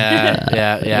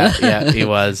yeah, he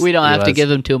was. We don't have to give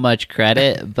him too much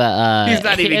credit, but he's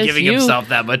not even giving himself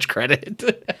that much credit.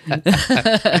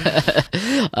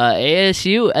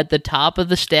 ASU at the top of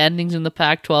the standings in the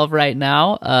Pac-12 right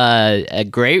now. A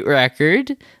great record.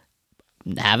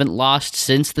 Haven't lost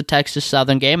since the Texas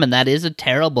Southern game, and that is a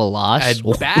terrible loss. A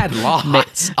bad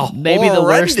loss. Maybe the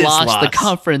worst loss the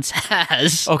conference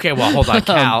has. Okay, well, hold on.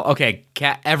 Cal. Okay,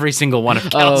 every single one of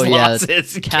Cal's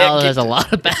losses. Cal has a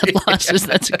lot of bad losses.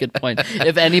 That's a good point.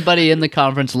 If anybody in the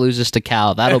conference loses to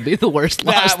Cal, that'll be the worst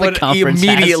loss the conference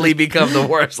immediately has. become the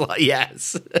worst loss.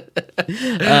 Yes.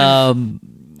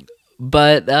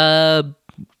 But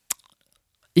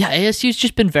ASU's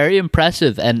just been very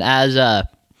impressive, and as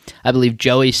I believe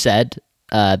Joey said,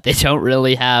 they don't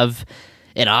really have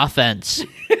an offense,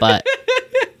 but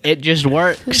it just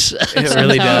works. It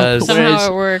really does. Somehow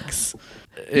it works.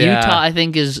 Utah, I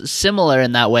think, is similar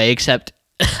in that way, except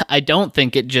I don't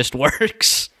think it just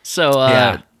works.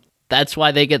 So that's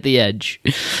why they get the edge.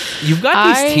 You've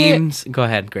got these teams. Go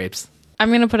ahead, Grapes. I'm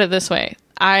going to put it this way.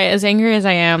 As angry as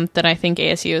I am that I think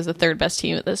ASU is the 3rd best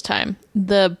team at this time,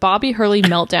 the Bobby Hurley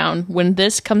meltdown when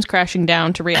this comes crashing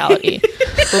down to reality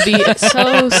will be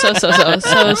so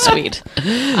sweet.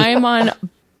 I am on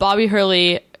Bobby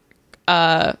Hurley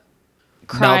crying,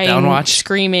 meltdown watch.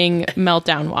 Screaming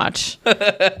meltdown watch.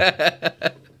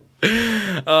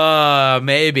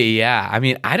 Maybe, yeah. I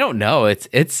mean, I don't know.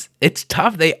 It's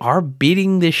tough. They are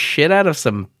beating the shit out of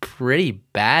some pretty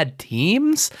bad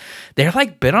teams. They're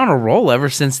been on a roll ever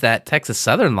since that Texas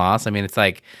Southern loss. I mean, it's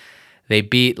they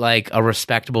beat a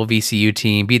respectable VCU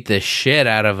team, beat the shit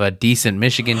out of a decent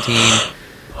Michigan team,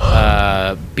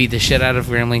 beat the shit out of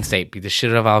Grambling State, beat the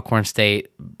shit out of Alcorn State.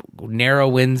 Narrow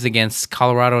wins against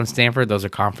Colorado and Stanford. Those are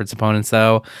conference opponents,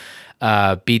 though.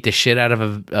 beat the shit out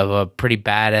of a pretty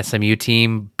bad SMU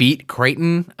team, beat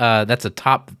Creighton. That's a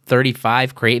top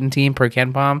 35 Creighton team per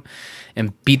KenPom,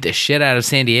 and beat the shit out of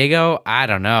San Diego. I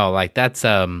don't know. Like, that's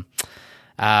they've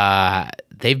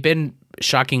been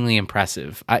shockingly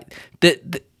impressive.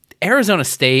 The Arizona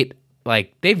State,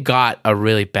 like, they've got a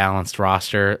really balanced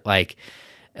roster. Like,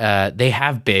 they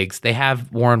have bigs. They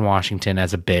have Warren Washington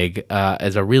as a big,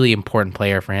 as a really important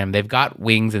player for him. They've got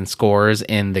wings and scorers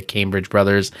in the Cambridge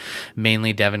brothers,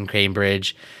 mainly Devin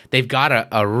Cambridge. They've got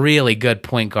a really good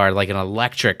point guard, like an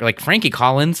electric, like Frankie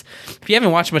Collins. If you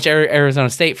haven't watched much Arizona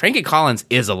State, Frankie Collins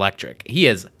is electric. He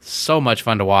is so much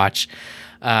fun to watch.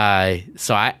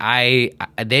 So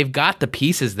they've got the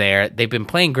pieces there. They've been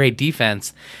playing great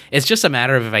defense. It's just a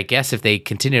matter of, I guess, if they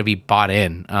continue to be bought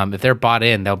in. If they're bought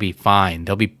in, they'll be fine.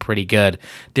 They'll be pretty good.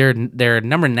 They're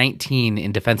number 19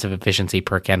 in defensive efficiency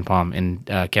per KenPom in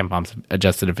KenPom's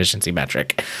adjusted efficiency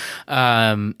metric,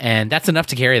 and that's enough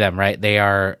to carry them. Right?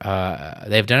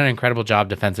 They've done an incredible job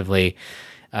defensively.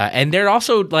 And they're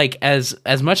also, like, as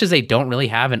much as they don't really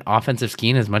have an offensive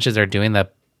scheme, as much as they're doing the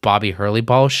Bobby Hurley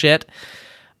ball shit.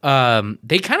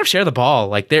 They kind of share the ball.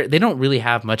 Like, they don't really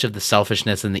have much of the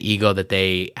selfishness and the ego that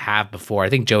they have before. I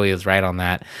think Joey was right on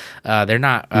that. They're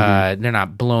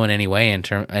not blowing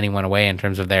anyone away in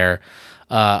terms of their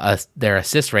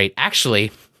assist rate.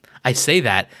 Actually, I say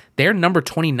that they're number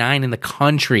 29 in the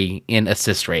country in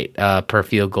assist rate per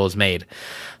field goals made.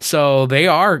 So they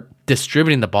are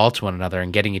distributing the ball to one another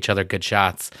and getting each other good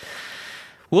shots.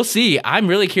 We'll see. I'm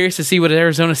really curious to see what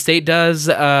Arizona State does.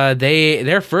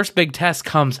 Their first big test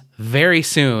comes very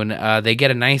soon. They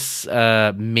get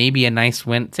maybe a nice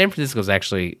win. San Francisco's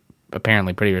actually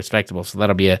apparently pretty respectable, so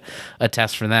that'll be a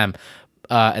test for them,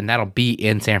 and that'll be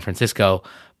in San Francisco.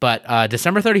 But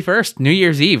December 31st, New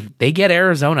Year's Eve, they get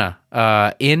Arizona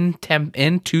in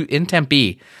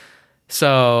Tempe.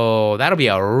 So that'll be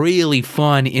a really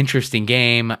fun, interesting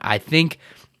game.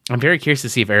 I'm very curious to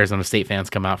see if Arizona State fans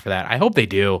come out for that. I hope they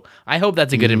do. I hope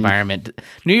that's a good environment.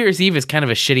 New Year's Eve is kind of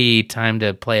a shitty time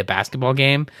to play a basketball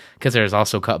game because there's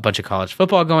also a bunch of college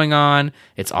football going on.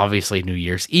 It's obviously New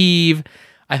Year's Eve.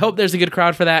 I hope there's a good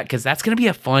crowd for that because that's going to be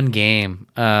a fun game.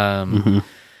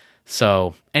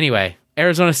 So anyway,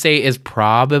 Arizona State is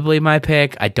probably my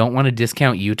pick. I don't want to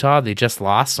discount Utah. They just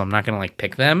lost, so I'm not going to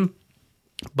pick them.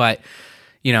 But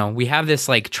we have this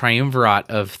triumvirate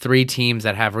of three teams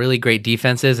that have really great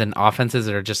defenses and offenses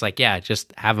that are just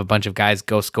just have a bunch of guys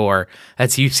go score.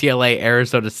 That's UCLA,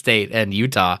 Arizona State, and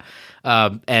Utah.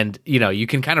 And you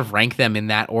can kind of rank them in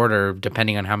that order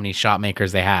depending on how many shot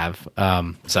makers they have.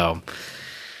 So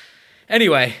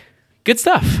anyway, good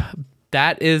stuff.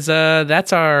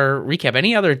 That's our recap.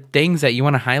 Any other things that you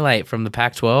want to highlight from the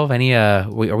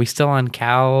Pac-12? Are we still on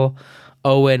Cal?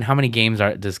 Owen, how many games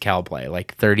does Cal play?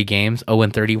 30 games?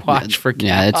 Owen 30 watch for Cal.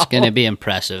 Yeah, it's going to be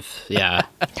impressive. Yeah.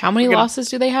 How many losses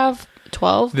do they have?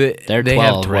 12? They're 12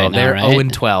 have 12 right now, They're right? Owen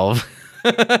 12.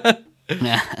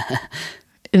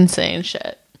 Insane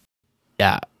shit.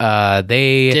 Yeah.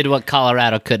 They did what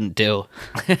Colorado couldn't do.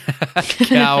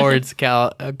 Cowards,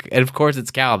 Cal. And of course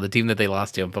it's Cal, the team that they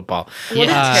lost to in football.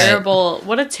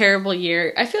 What a terrible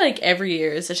year. I feel like every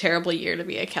year is a terrible year to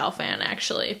be a Cal fan,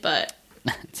 actually, but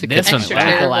it's a good one.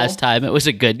 The last time it was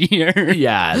a good year.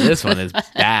 Yeah, this one is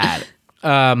bad.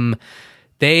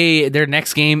 Their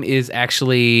next game is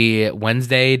actually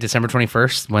Wednesday, December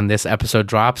 21st, when this episode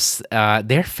drops.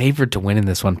 They're favored to win in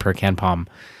this one per KenPom.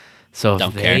 So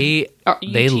if they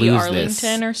lose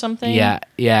Arlington this, or something. Yeah,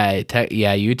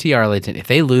 UT Arlington. If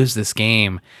they lose this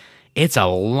game, it's a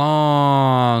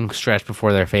long stretch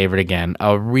before they're favored again.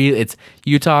 It's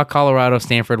Utah, Colorado,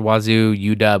 Stanford, Wazoo,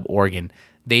 UW, Oregon.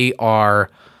 They are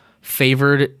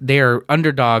favored. They are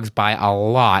underdogs by a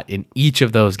lot in each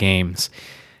of those games.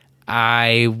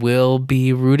 I will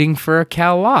be rooting for a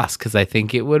Cal loss because I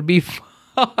think it would be fun.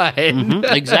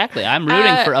 Exactly. I'm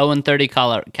rooting for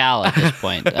 0-30 Cal at this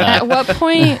point. At what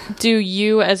point do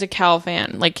you, as a Cal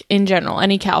fan, in general,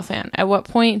 any Cal fan, at what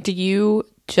point do you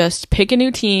just pick a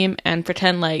new team and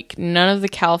pretend like none of the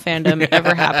Cal fandom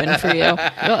ever happened for you?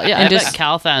 Well, yeah, and just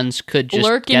Cal fans could just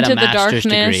lurk get into a master's the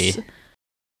darkness. degree.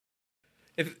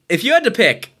 If you had to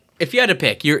pick,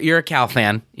 you're a Cal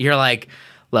fan. You're like,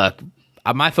 look,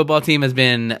 my football team has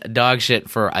been dog shit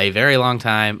for a very long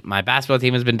time. My basketball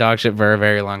team has been dog shit for a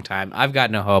very long time. I've got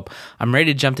no hope. I'm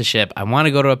ready to jump the ship. I want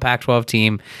to go to a Pac-12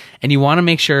 team, and you want to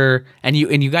make sure, and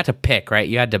you got to pick, right?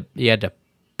 You had to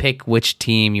pick which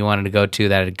team you wanted to go to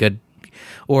that had a good,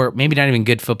 or maybe not even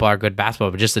good football or good basketball,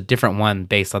 but just a different one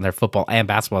based on their football and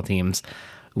basketball teams.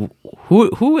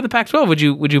 Who in the Pac-12 would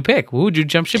you pick? Who would you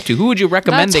jump ship to? Who would you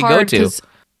recommend they go to?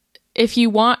 If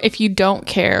you don't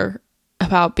care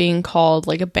about being called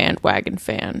like a bandwagon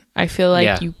fan. I feel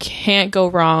like you can't go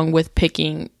wrong with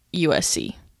picking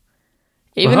USC.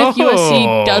 Even if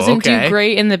USC doesn't do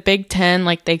great in the Big Ten,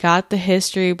 like they got the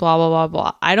history, blah, blah, blah,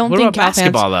 blah. I don't think Cal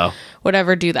fans would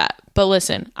ever do that. But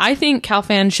listen, I think Cal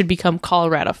fans should become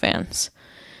Colorado fans.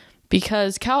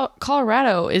 Because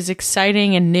Colorado is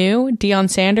exciting and new. Deion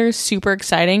Sanders, super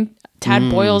exciting. Tad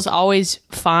Boyle's always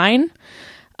fine.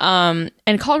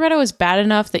 And Colorado is bad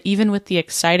enough that even with the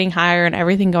exciting hire and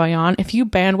everything going on, if you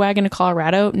bandwagon to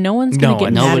Colorado, no one's going to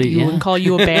get mad at you and call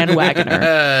you a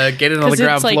bandwagoner. Get it on the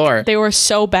ground floor. They were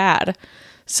so bad.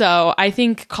 So I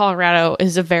think Colorado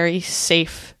is a very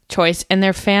safe choice. And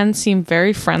their fans seem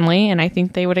very friendly. And I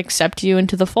think they would accept you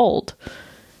into the fold.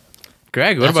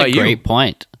 Greg, what about you? That's a great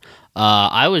point.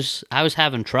 I was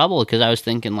having trouble because I was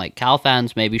thinking like Cal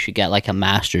fans maybe should get like a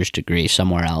master's degree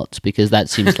somewhere else because that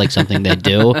seems like something they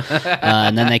do,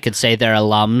 and then they could say they're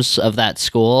alums of that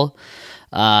school.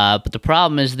 But the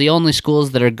problem is the only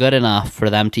schools that are good enough for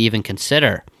them to even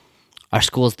consider are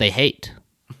schools they hate.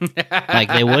 Like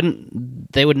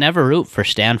they would never root for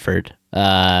Stanford.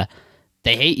 They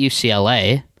hate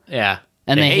UCLA. Yeah,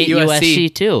 and they hate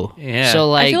USC too. Yeah, so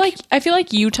like I feel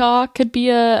like Utah could be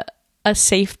a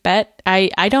safe bet.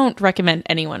 I don't recommend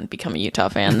anyone become a Utah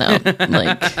fan though.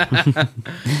 Like,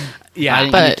 yeah,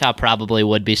 I think Utah probably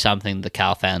would be something the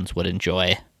Cal fans would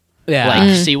enjoy. Yeah,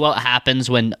 like see what happens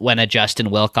when a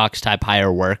Justin Wilcox type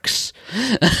hire works.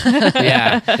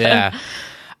 yeah.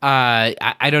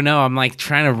 I don't know. I'm like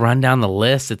trying to run down the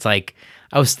list. It's like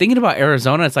I was thinking about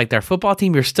Arizona. It's like their football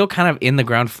team, you're still kind of in the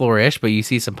ground floor-ish, but you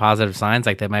see some positive signs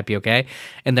like that might be okay.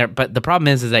 But the problem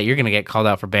is that you're going to get called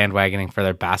out for bandwagoning for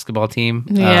their basketball team.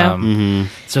 Yeah.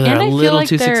 So they're a little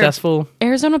too successful.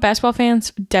 Arizona basketball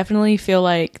fans definitely feel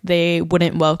like they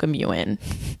wouldn't welcome you in.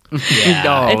 Yeah.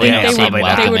 I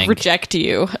think they would reject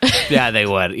you. Yeah, they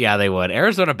would.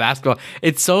 Arizona basketball,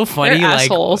 it's so funny. They're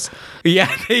assholes. Yeah,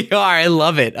 they are. I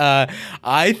love it.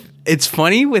 It's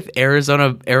funny with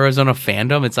Arizona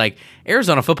fandom. It's like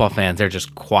Arizona football fans, they're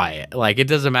just quiet. Like it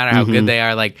doesn't matter how good they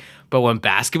are. Like, but when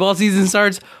basketball season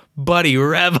starts, buddy,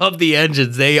 rev up the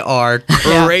engines. They are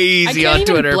crazy on Twitter. I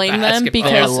can't even blame them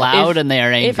because they're loud and they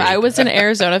are angry. If I was an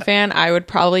Arizona fan, I would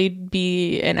probably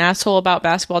be an asshole about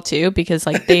basketball too because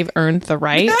like they've earned the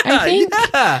right. I think.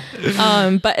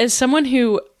 Yeah. But as someone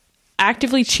who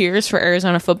actively cheers for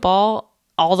Arizona football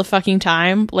all the fucking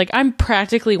time, like I'm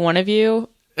practically one of you.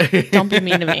 Don't be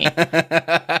mean to me.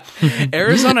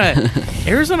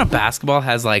 Arizona basketball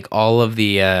has like all of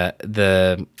the I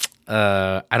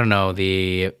don't know,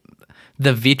 the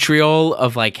vitriol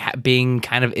of like being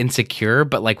kind of insecure,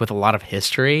 but like with a lot of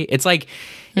history. It's like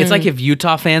if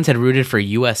Utah fans had rooted for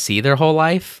USC their whole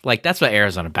life. Like that's what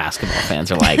Arizona basketball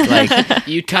fans are like. Like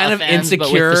Utah kind of fans, insecure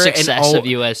but with the success of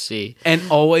USC and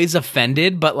always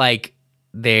offended, but like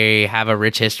they have a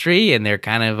rich history and they're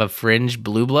kind of a fringe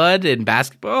blue blood in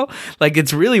basketball. Like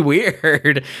it's really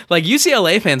weird. Like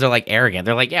UCLA fans are like arrogant.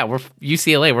 They're like, yeah, we're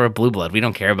UCLA, we're a blue blood. We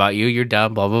don't care about you. You're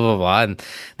dumb, blah, blah, blah, blah. And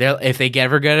if they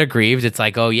ever get aggrieved, it's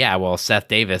like, oh yeah, well, Seth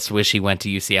Davis wish he went to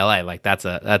UCLA. Like that's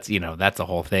a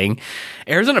whole thing.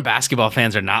 Arizona basketball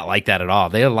fans are not like that at all.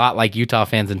 They're a lot like Utah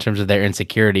fans in terms of their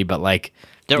insecurity, but like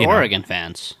they're Oregon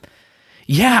fans.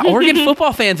 Yeah, Oregon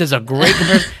football fans is a great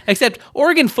comparison. Except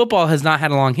Oregon football has not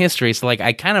had a long history, so like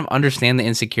I kind of understand the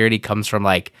insecurity comes from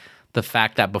like the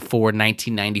fact that before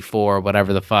 1994,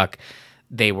 whatever the fuck,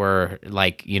 they were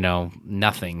like,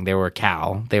 nothing. They were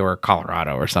Cal, they were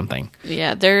Colorado or something.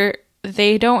 Yeah,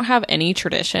 they don't have any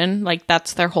tradition. Like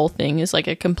that's their whole thing is like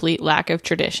a complete lack of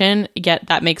tradition. Yet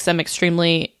that makes them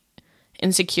extremely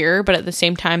insecure, but at the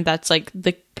same time, that's like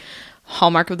the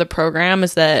hallmark of the program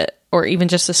is that. Or even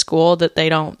just the school that they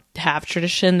don't have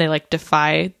tradition. They like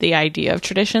defy the idea of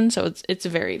tradition. So it's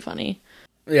very funny.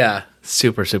 Yeah.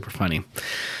 Super, super funny.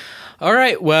 All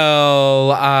right.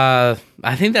 Well,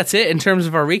 I think that's it in terms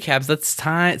of our recaps. It's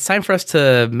time for us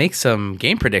to make some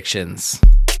game predictions.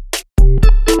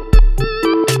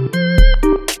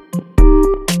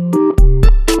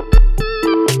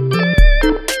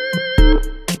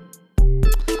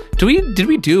 Did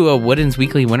we do a Wooden's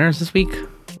Weekly Winners this week?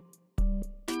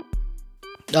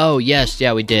 Oh, yes.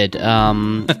 Yeah, we did.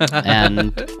 And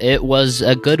it was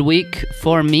a good week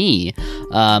for me.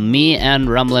 Me and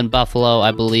Rumblin' Buffalo,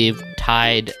 I believe,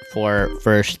 tied for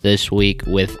first this week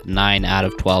with 9 out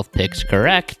of 12 picks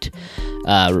correct.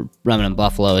 Rumblin'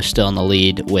 Buffalo is still in the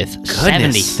lead with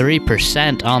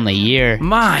 73% on the year.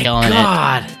 My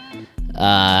God.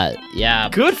 Yeah.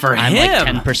 Good for him. I'm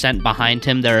like 10% behind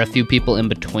him. There are a few people in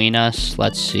between us.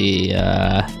 Let's see.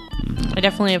 I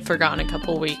definitely have forgotten a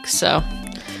couple weeks, so...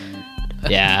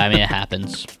 Yeah, I mean, it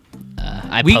happens.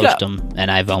 I post them, and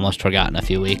I've almost forgotten a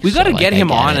few weeks. We got to get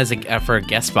him on it. as for a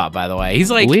guest spot. By the way, he's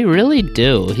like, we really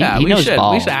do. He knows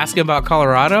ball. We should ask him about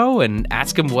Colorado and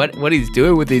ask him what he's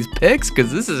doing with these picks,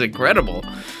 because this is incredible.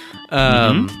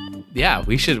 Yeah,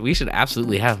 we should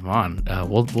absolutely have him on.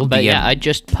 We'll But yeah, I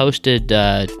just posted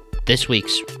this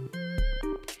week's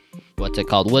what's it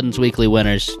called? Wooden's Weekly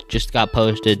Winners just got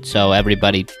posted, so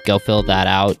everybody go fill that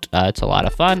out. It's a lot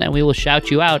of fun, and we will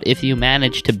shout you out if you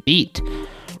manage to beat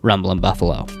Rumble and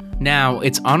Buffalo. Now,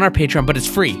 it's on our Patreon, but it's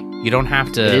free. You don't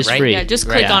have to. It is right? free. Yeah, just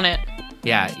click on it.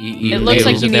 Yeah, it looks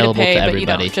like you need to pay, but you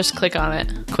don't. Just click on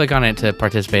it. Click on it to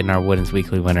participate in our Wooden's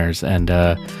Weekly Winners, and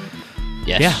yes.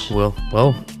 Yeah,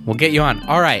 we'll get you on.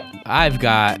 All right, I've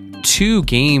got 2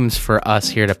 games for us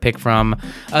here to pick from.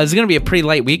 It's going to be a pretty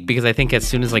light week because I think as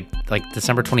soon as like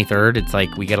December 23rd, it's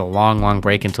like we get a long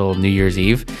break until New Year's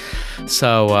Eve.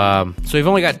 So we've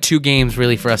only got 2 games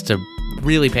really for us to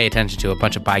really pay attention to, a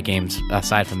bunch of bye games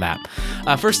aside from that.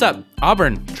 First up,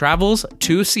 Auburn travels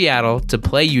to Seattle to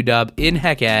play UW in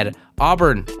Heck Ed.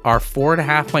 Auburn are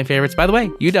 4.5-point favorites. By the way,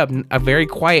 UW a very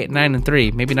quiet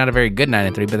 9-3, maybe not a very good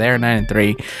 9-3, but they are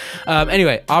 9-3.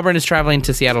 Anyway, Auburn is traveling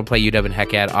to Seattle to play UW in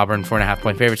Heck Ed. Auburn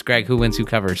 4.5-point favorites. Greg, who wins? Who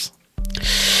covers?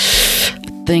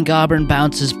 Think Auburn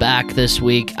bounces back this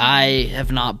week. I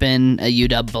have not been a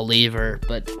UW believer,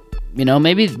 but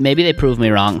maybe they prove me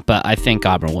wrong. But I think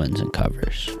Auburn wins and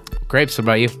covers. Grapes, what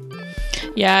about you?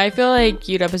 Yeah, I feel like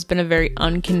UW has been a very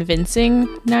unconvincing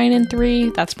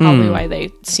 9-3. That's probably why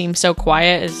they seem so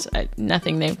quiet. Is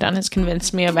nothing they've done has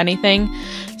convinced me of anything.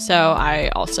 So I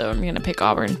also am going to pick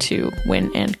Auburn to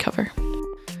win and cover.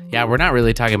 Yeah, we're not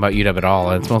really talking about UW at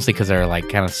all. It's mostly because they're like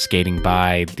kind of skating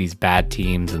by these bad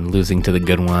teams and losing to the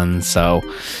good ones. So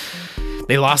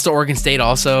they lost to Oregon State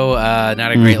also.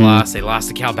 Not a great loss. They lost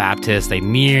to Cal Baptist. They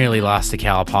nearly lost to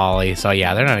Cal Poly. So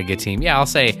yeah, they're not a good team. Yeah, I'll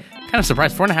say kind of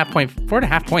surprised.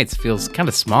 4.5 points feels kind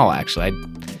of small actually.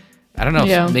 I don't know.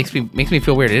 Yeah. It makes me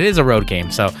feel weird. It is a road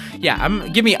game. So yeah,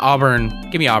 give me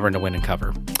Auburn to win and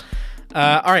cover.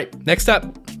 All right, next up.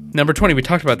 Number 20, we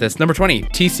talked about this. Number 20,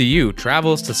 TCU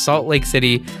travels to Salt Lake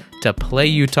City to play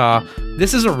Utah.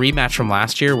 This is a rematch from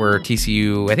last year where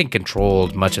TCU, I think,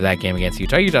 controlled much of that game against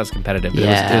Utah. Utah's competitive. But it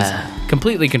was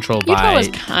completely controlled by... Utah was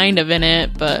kind of in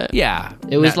it, but... Yeah.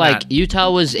 It was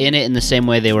Utah was in it in the same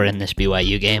way they were in this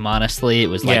BYU game, honestly. It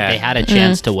was like they had a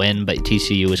chance to win, but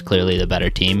TCU was clearly the better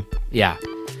team. Yeah.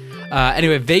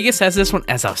 Anyway, Vegas has this one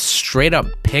as a straight-up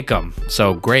pick-em.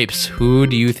 So, Grapes, who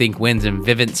do you think wins in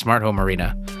Vivint Smart Home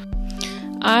Arena?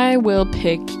 I will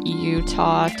pick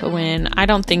Utah to win. I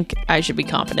don't think I should be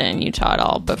confident in Utah at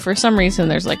all, but for some reason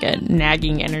there's like a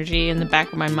nagging energy in the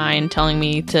back of my mind telling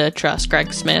me to trust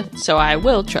Greg Smith, so I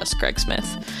will trust Greg Smith.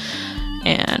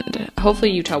 And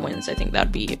hopefully Utah wins. I think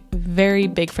that'd be very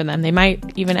big for them. They might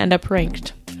even end up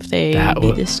ranked if they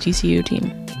beat this TCU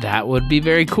team. That would be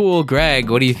very cool.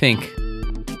 Greg, what do you think?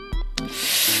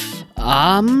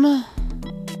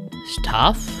 It's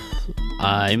tough.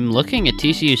 I'm looking at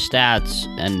TCU stats,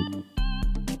 and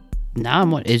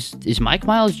now is Mike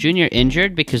Miles Jr.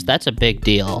 injured? Because that's a big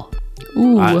deal.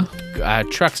 Ooh.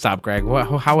 Truck stop, Greg.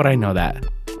 How would I know that?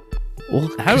 Well,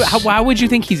 why would you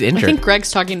think he's injured? I think Greg's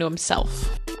talking to himself.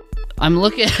 I'm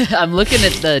looking at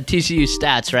the TCU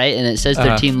stats, right? And it says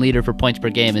their team leader for points per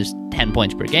game is 10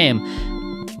 points per game.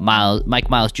 Mike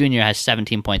Miles Jr. has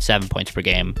 17.7 points per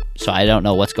game, so I don't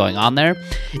know what's going on there.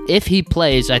 If he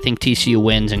plays, I think TCU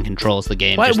wins and controls the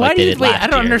game. Why they did last year. I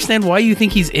don't understand why you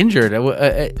think he's injured.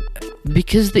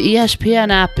 Because the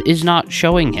ESPN app is not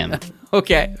showing him.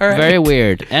 Okay, all right. Very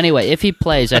weird. Anyway, if he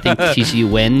plays, I think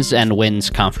TCU wins and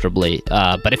wins comfortably.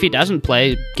 But if he doesn't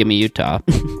play, give me Utah.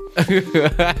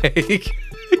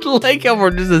 Like how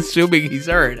we're just assuming he's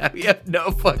hurt. I have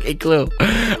no fucking clue.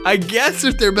 I guess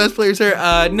if their best player's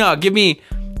hurt, no, give me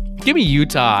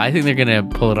Utah. I think they're gonna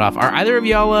pull it off. Are either of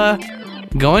y'all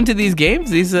going to these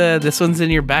games? This one's in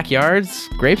your backyards.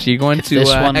 Grapes, are you going to? This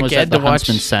one was Heck at the to watch?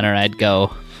 Huntsman Center. I'd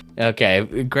go.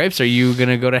 Okay, Grapes, are you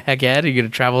gonna go to Heck Ed? Are you gonna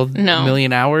travel a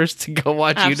million hours to go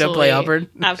watch UW play Auburn?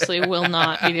 Absolutely will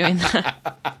not be doing that.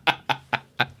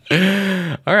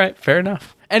 All right, fair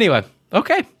enough. Anyway,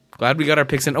 okay. Glad we got our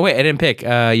picks in. Oh, wait, I didn't pick.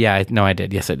 I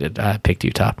did. Yes, I did. I picked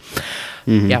Utah.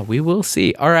 Yeah, we will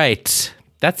see. All right.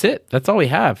 That's it. That's all we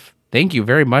have. Thank you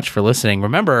very much for listening.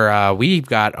 Remember, we've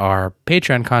got our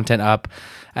Patreon content up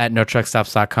at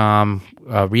NoTruckStops.com.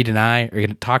 Reed and I are going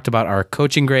to talk about our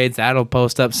coaching grades. That'll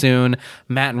post up soon.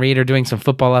 Matt and Reed are doing some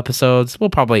football episodes.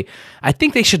 I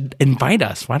think they should invite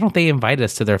us. Why don't they invite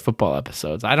us to their football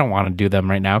episodes? I don't want to do them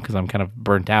right now because I'm kind of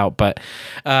burnt out, but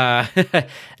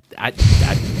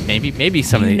maybe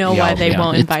some of the You know why they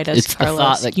won't invite us, it's the Carlos.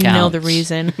 thought that You know the counts.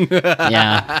 reason.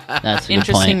 Yeah, that's a good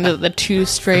Interesting point. that the two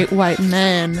straight white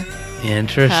men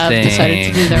Interesting. have decided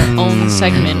to do their own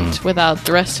segment without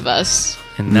the rest of us.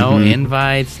 And no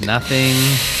invites, nothing.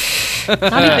 They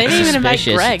didn't even invite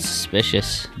Suspicious, Greg.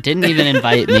 Suspicious. Didn't even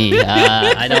invite me.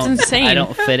 I don't. insane. I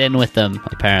don't fit in with them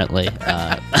apparently.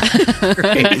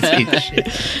 Crazy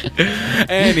shit.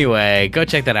 Anyway, go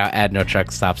check that out at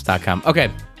notruckstops.com. Okay,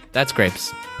 that's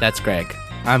Grapes. That's Greg.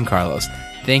 I'm Carlos.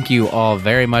 Thank you all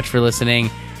very much for listening.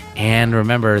 And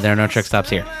remember, there are no truck stops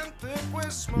here.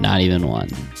 Not even one.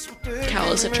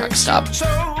 Cal is a truck stop.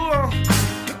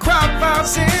 The crowd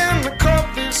files in, the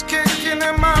coffee's kicking,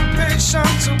 and my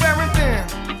patience to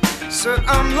everything. Said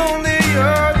I'm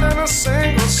lonelier than a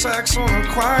single sax on a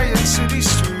quiet city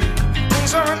street.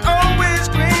 Things aren't always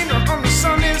greener on the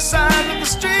sunny side of the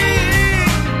street.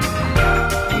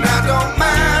 And I don't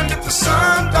mind if the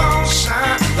sun don't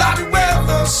shine. Cloudy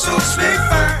weather suits me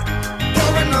fine.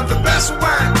 Pouring up the best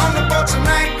wine.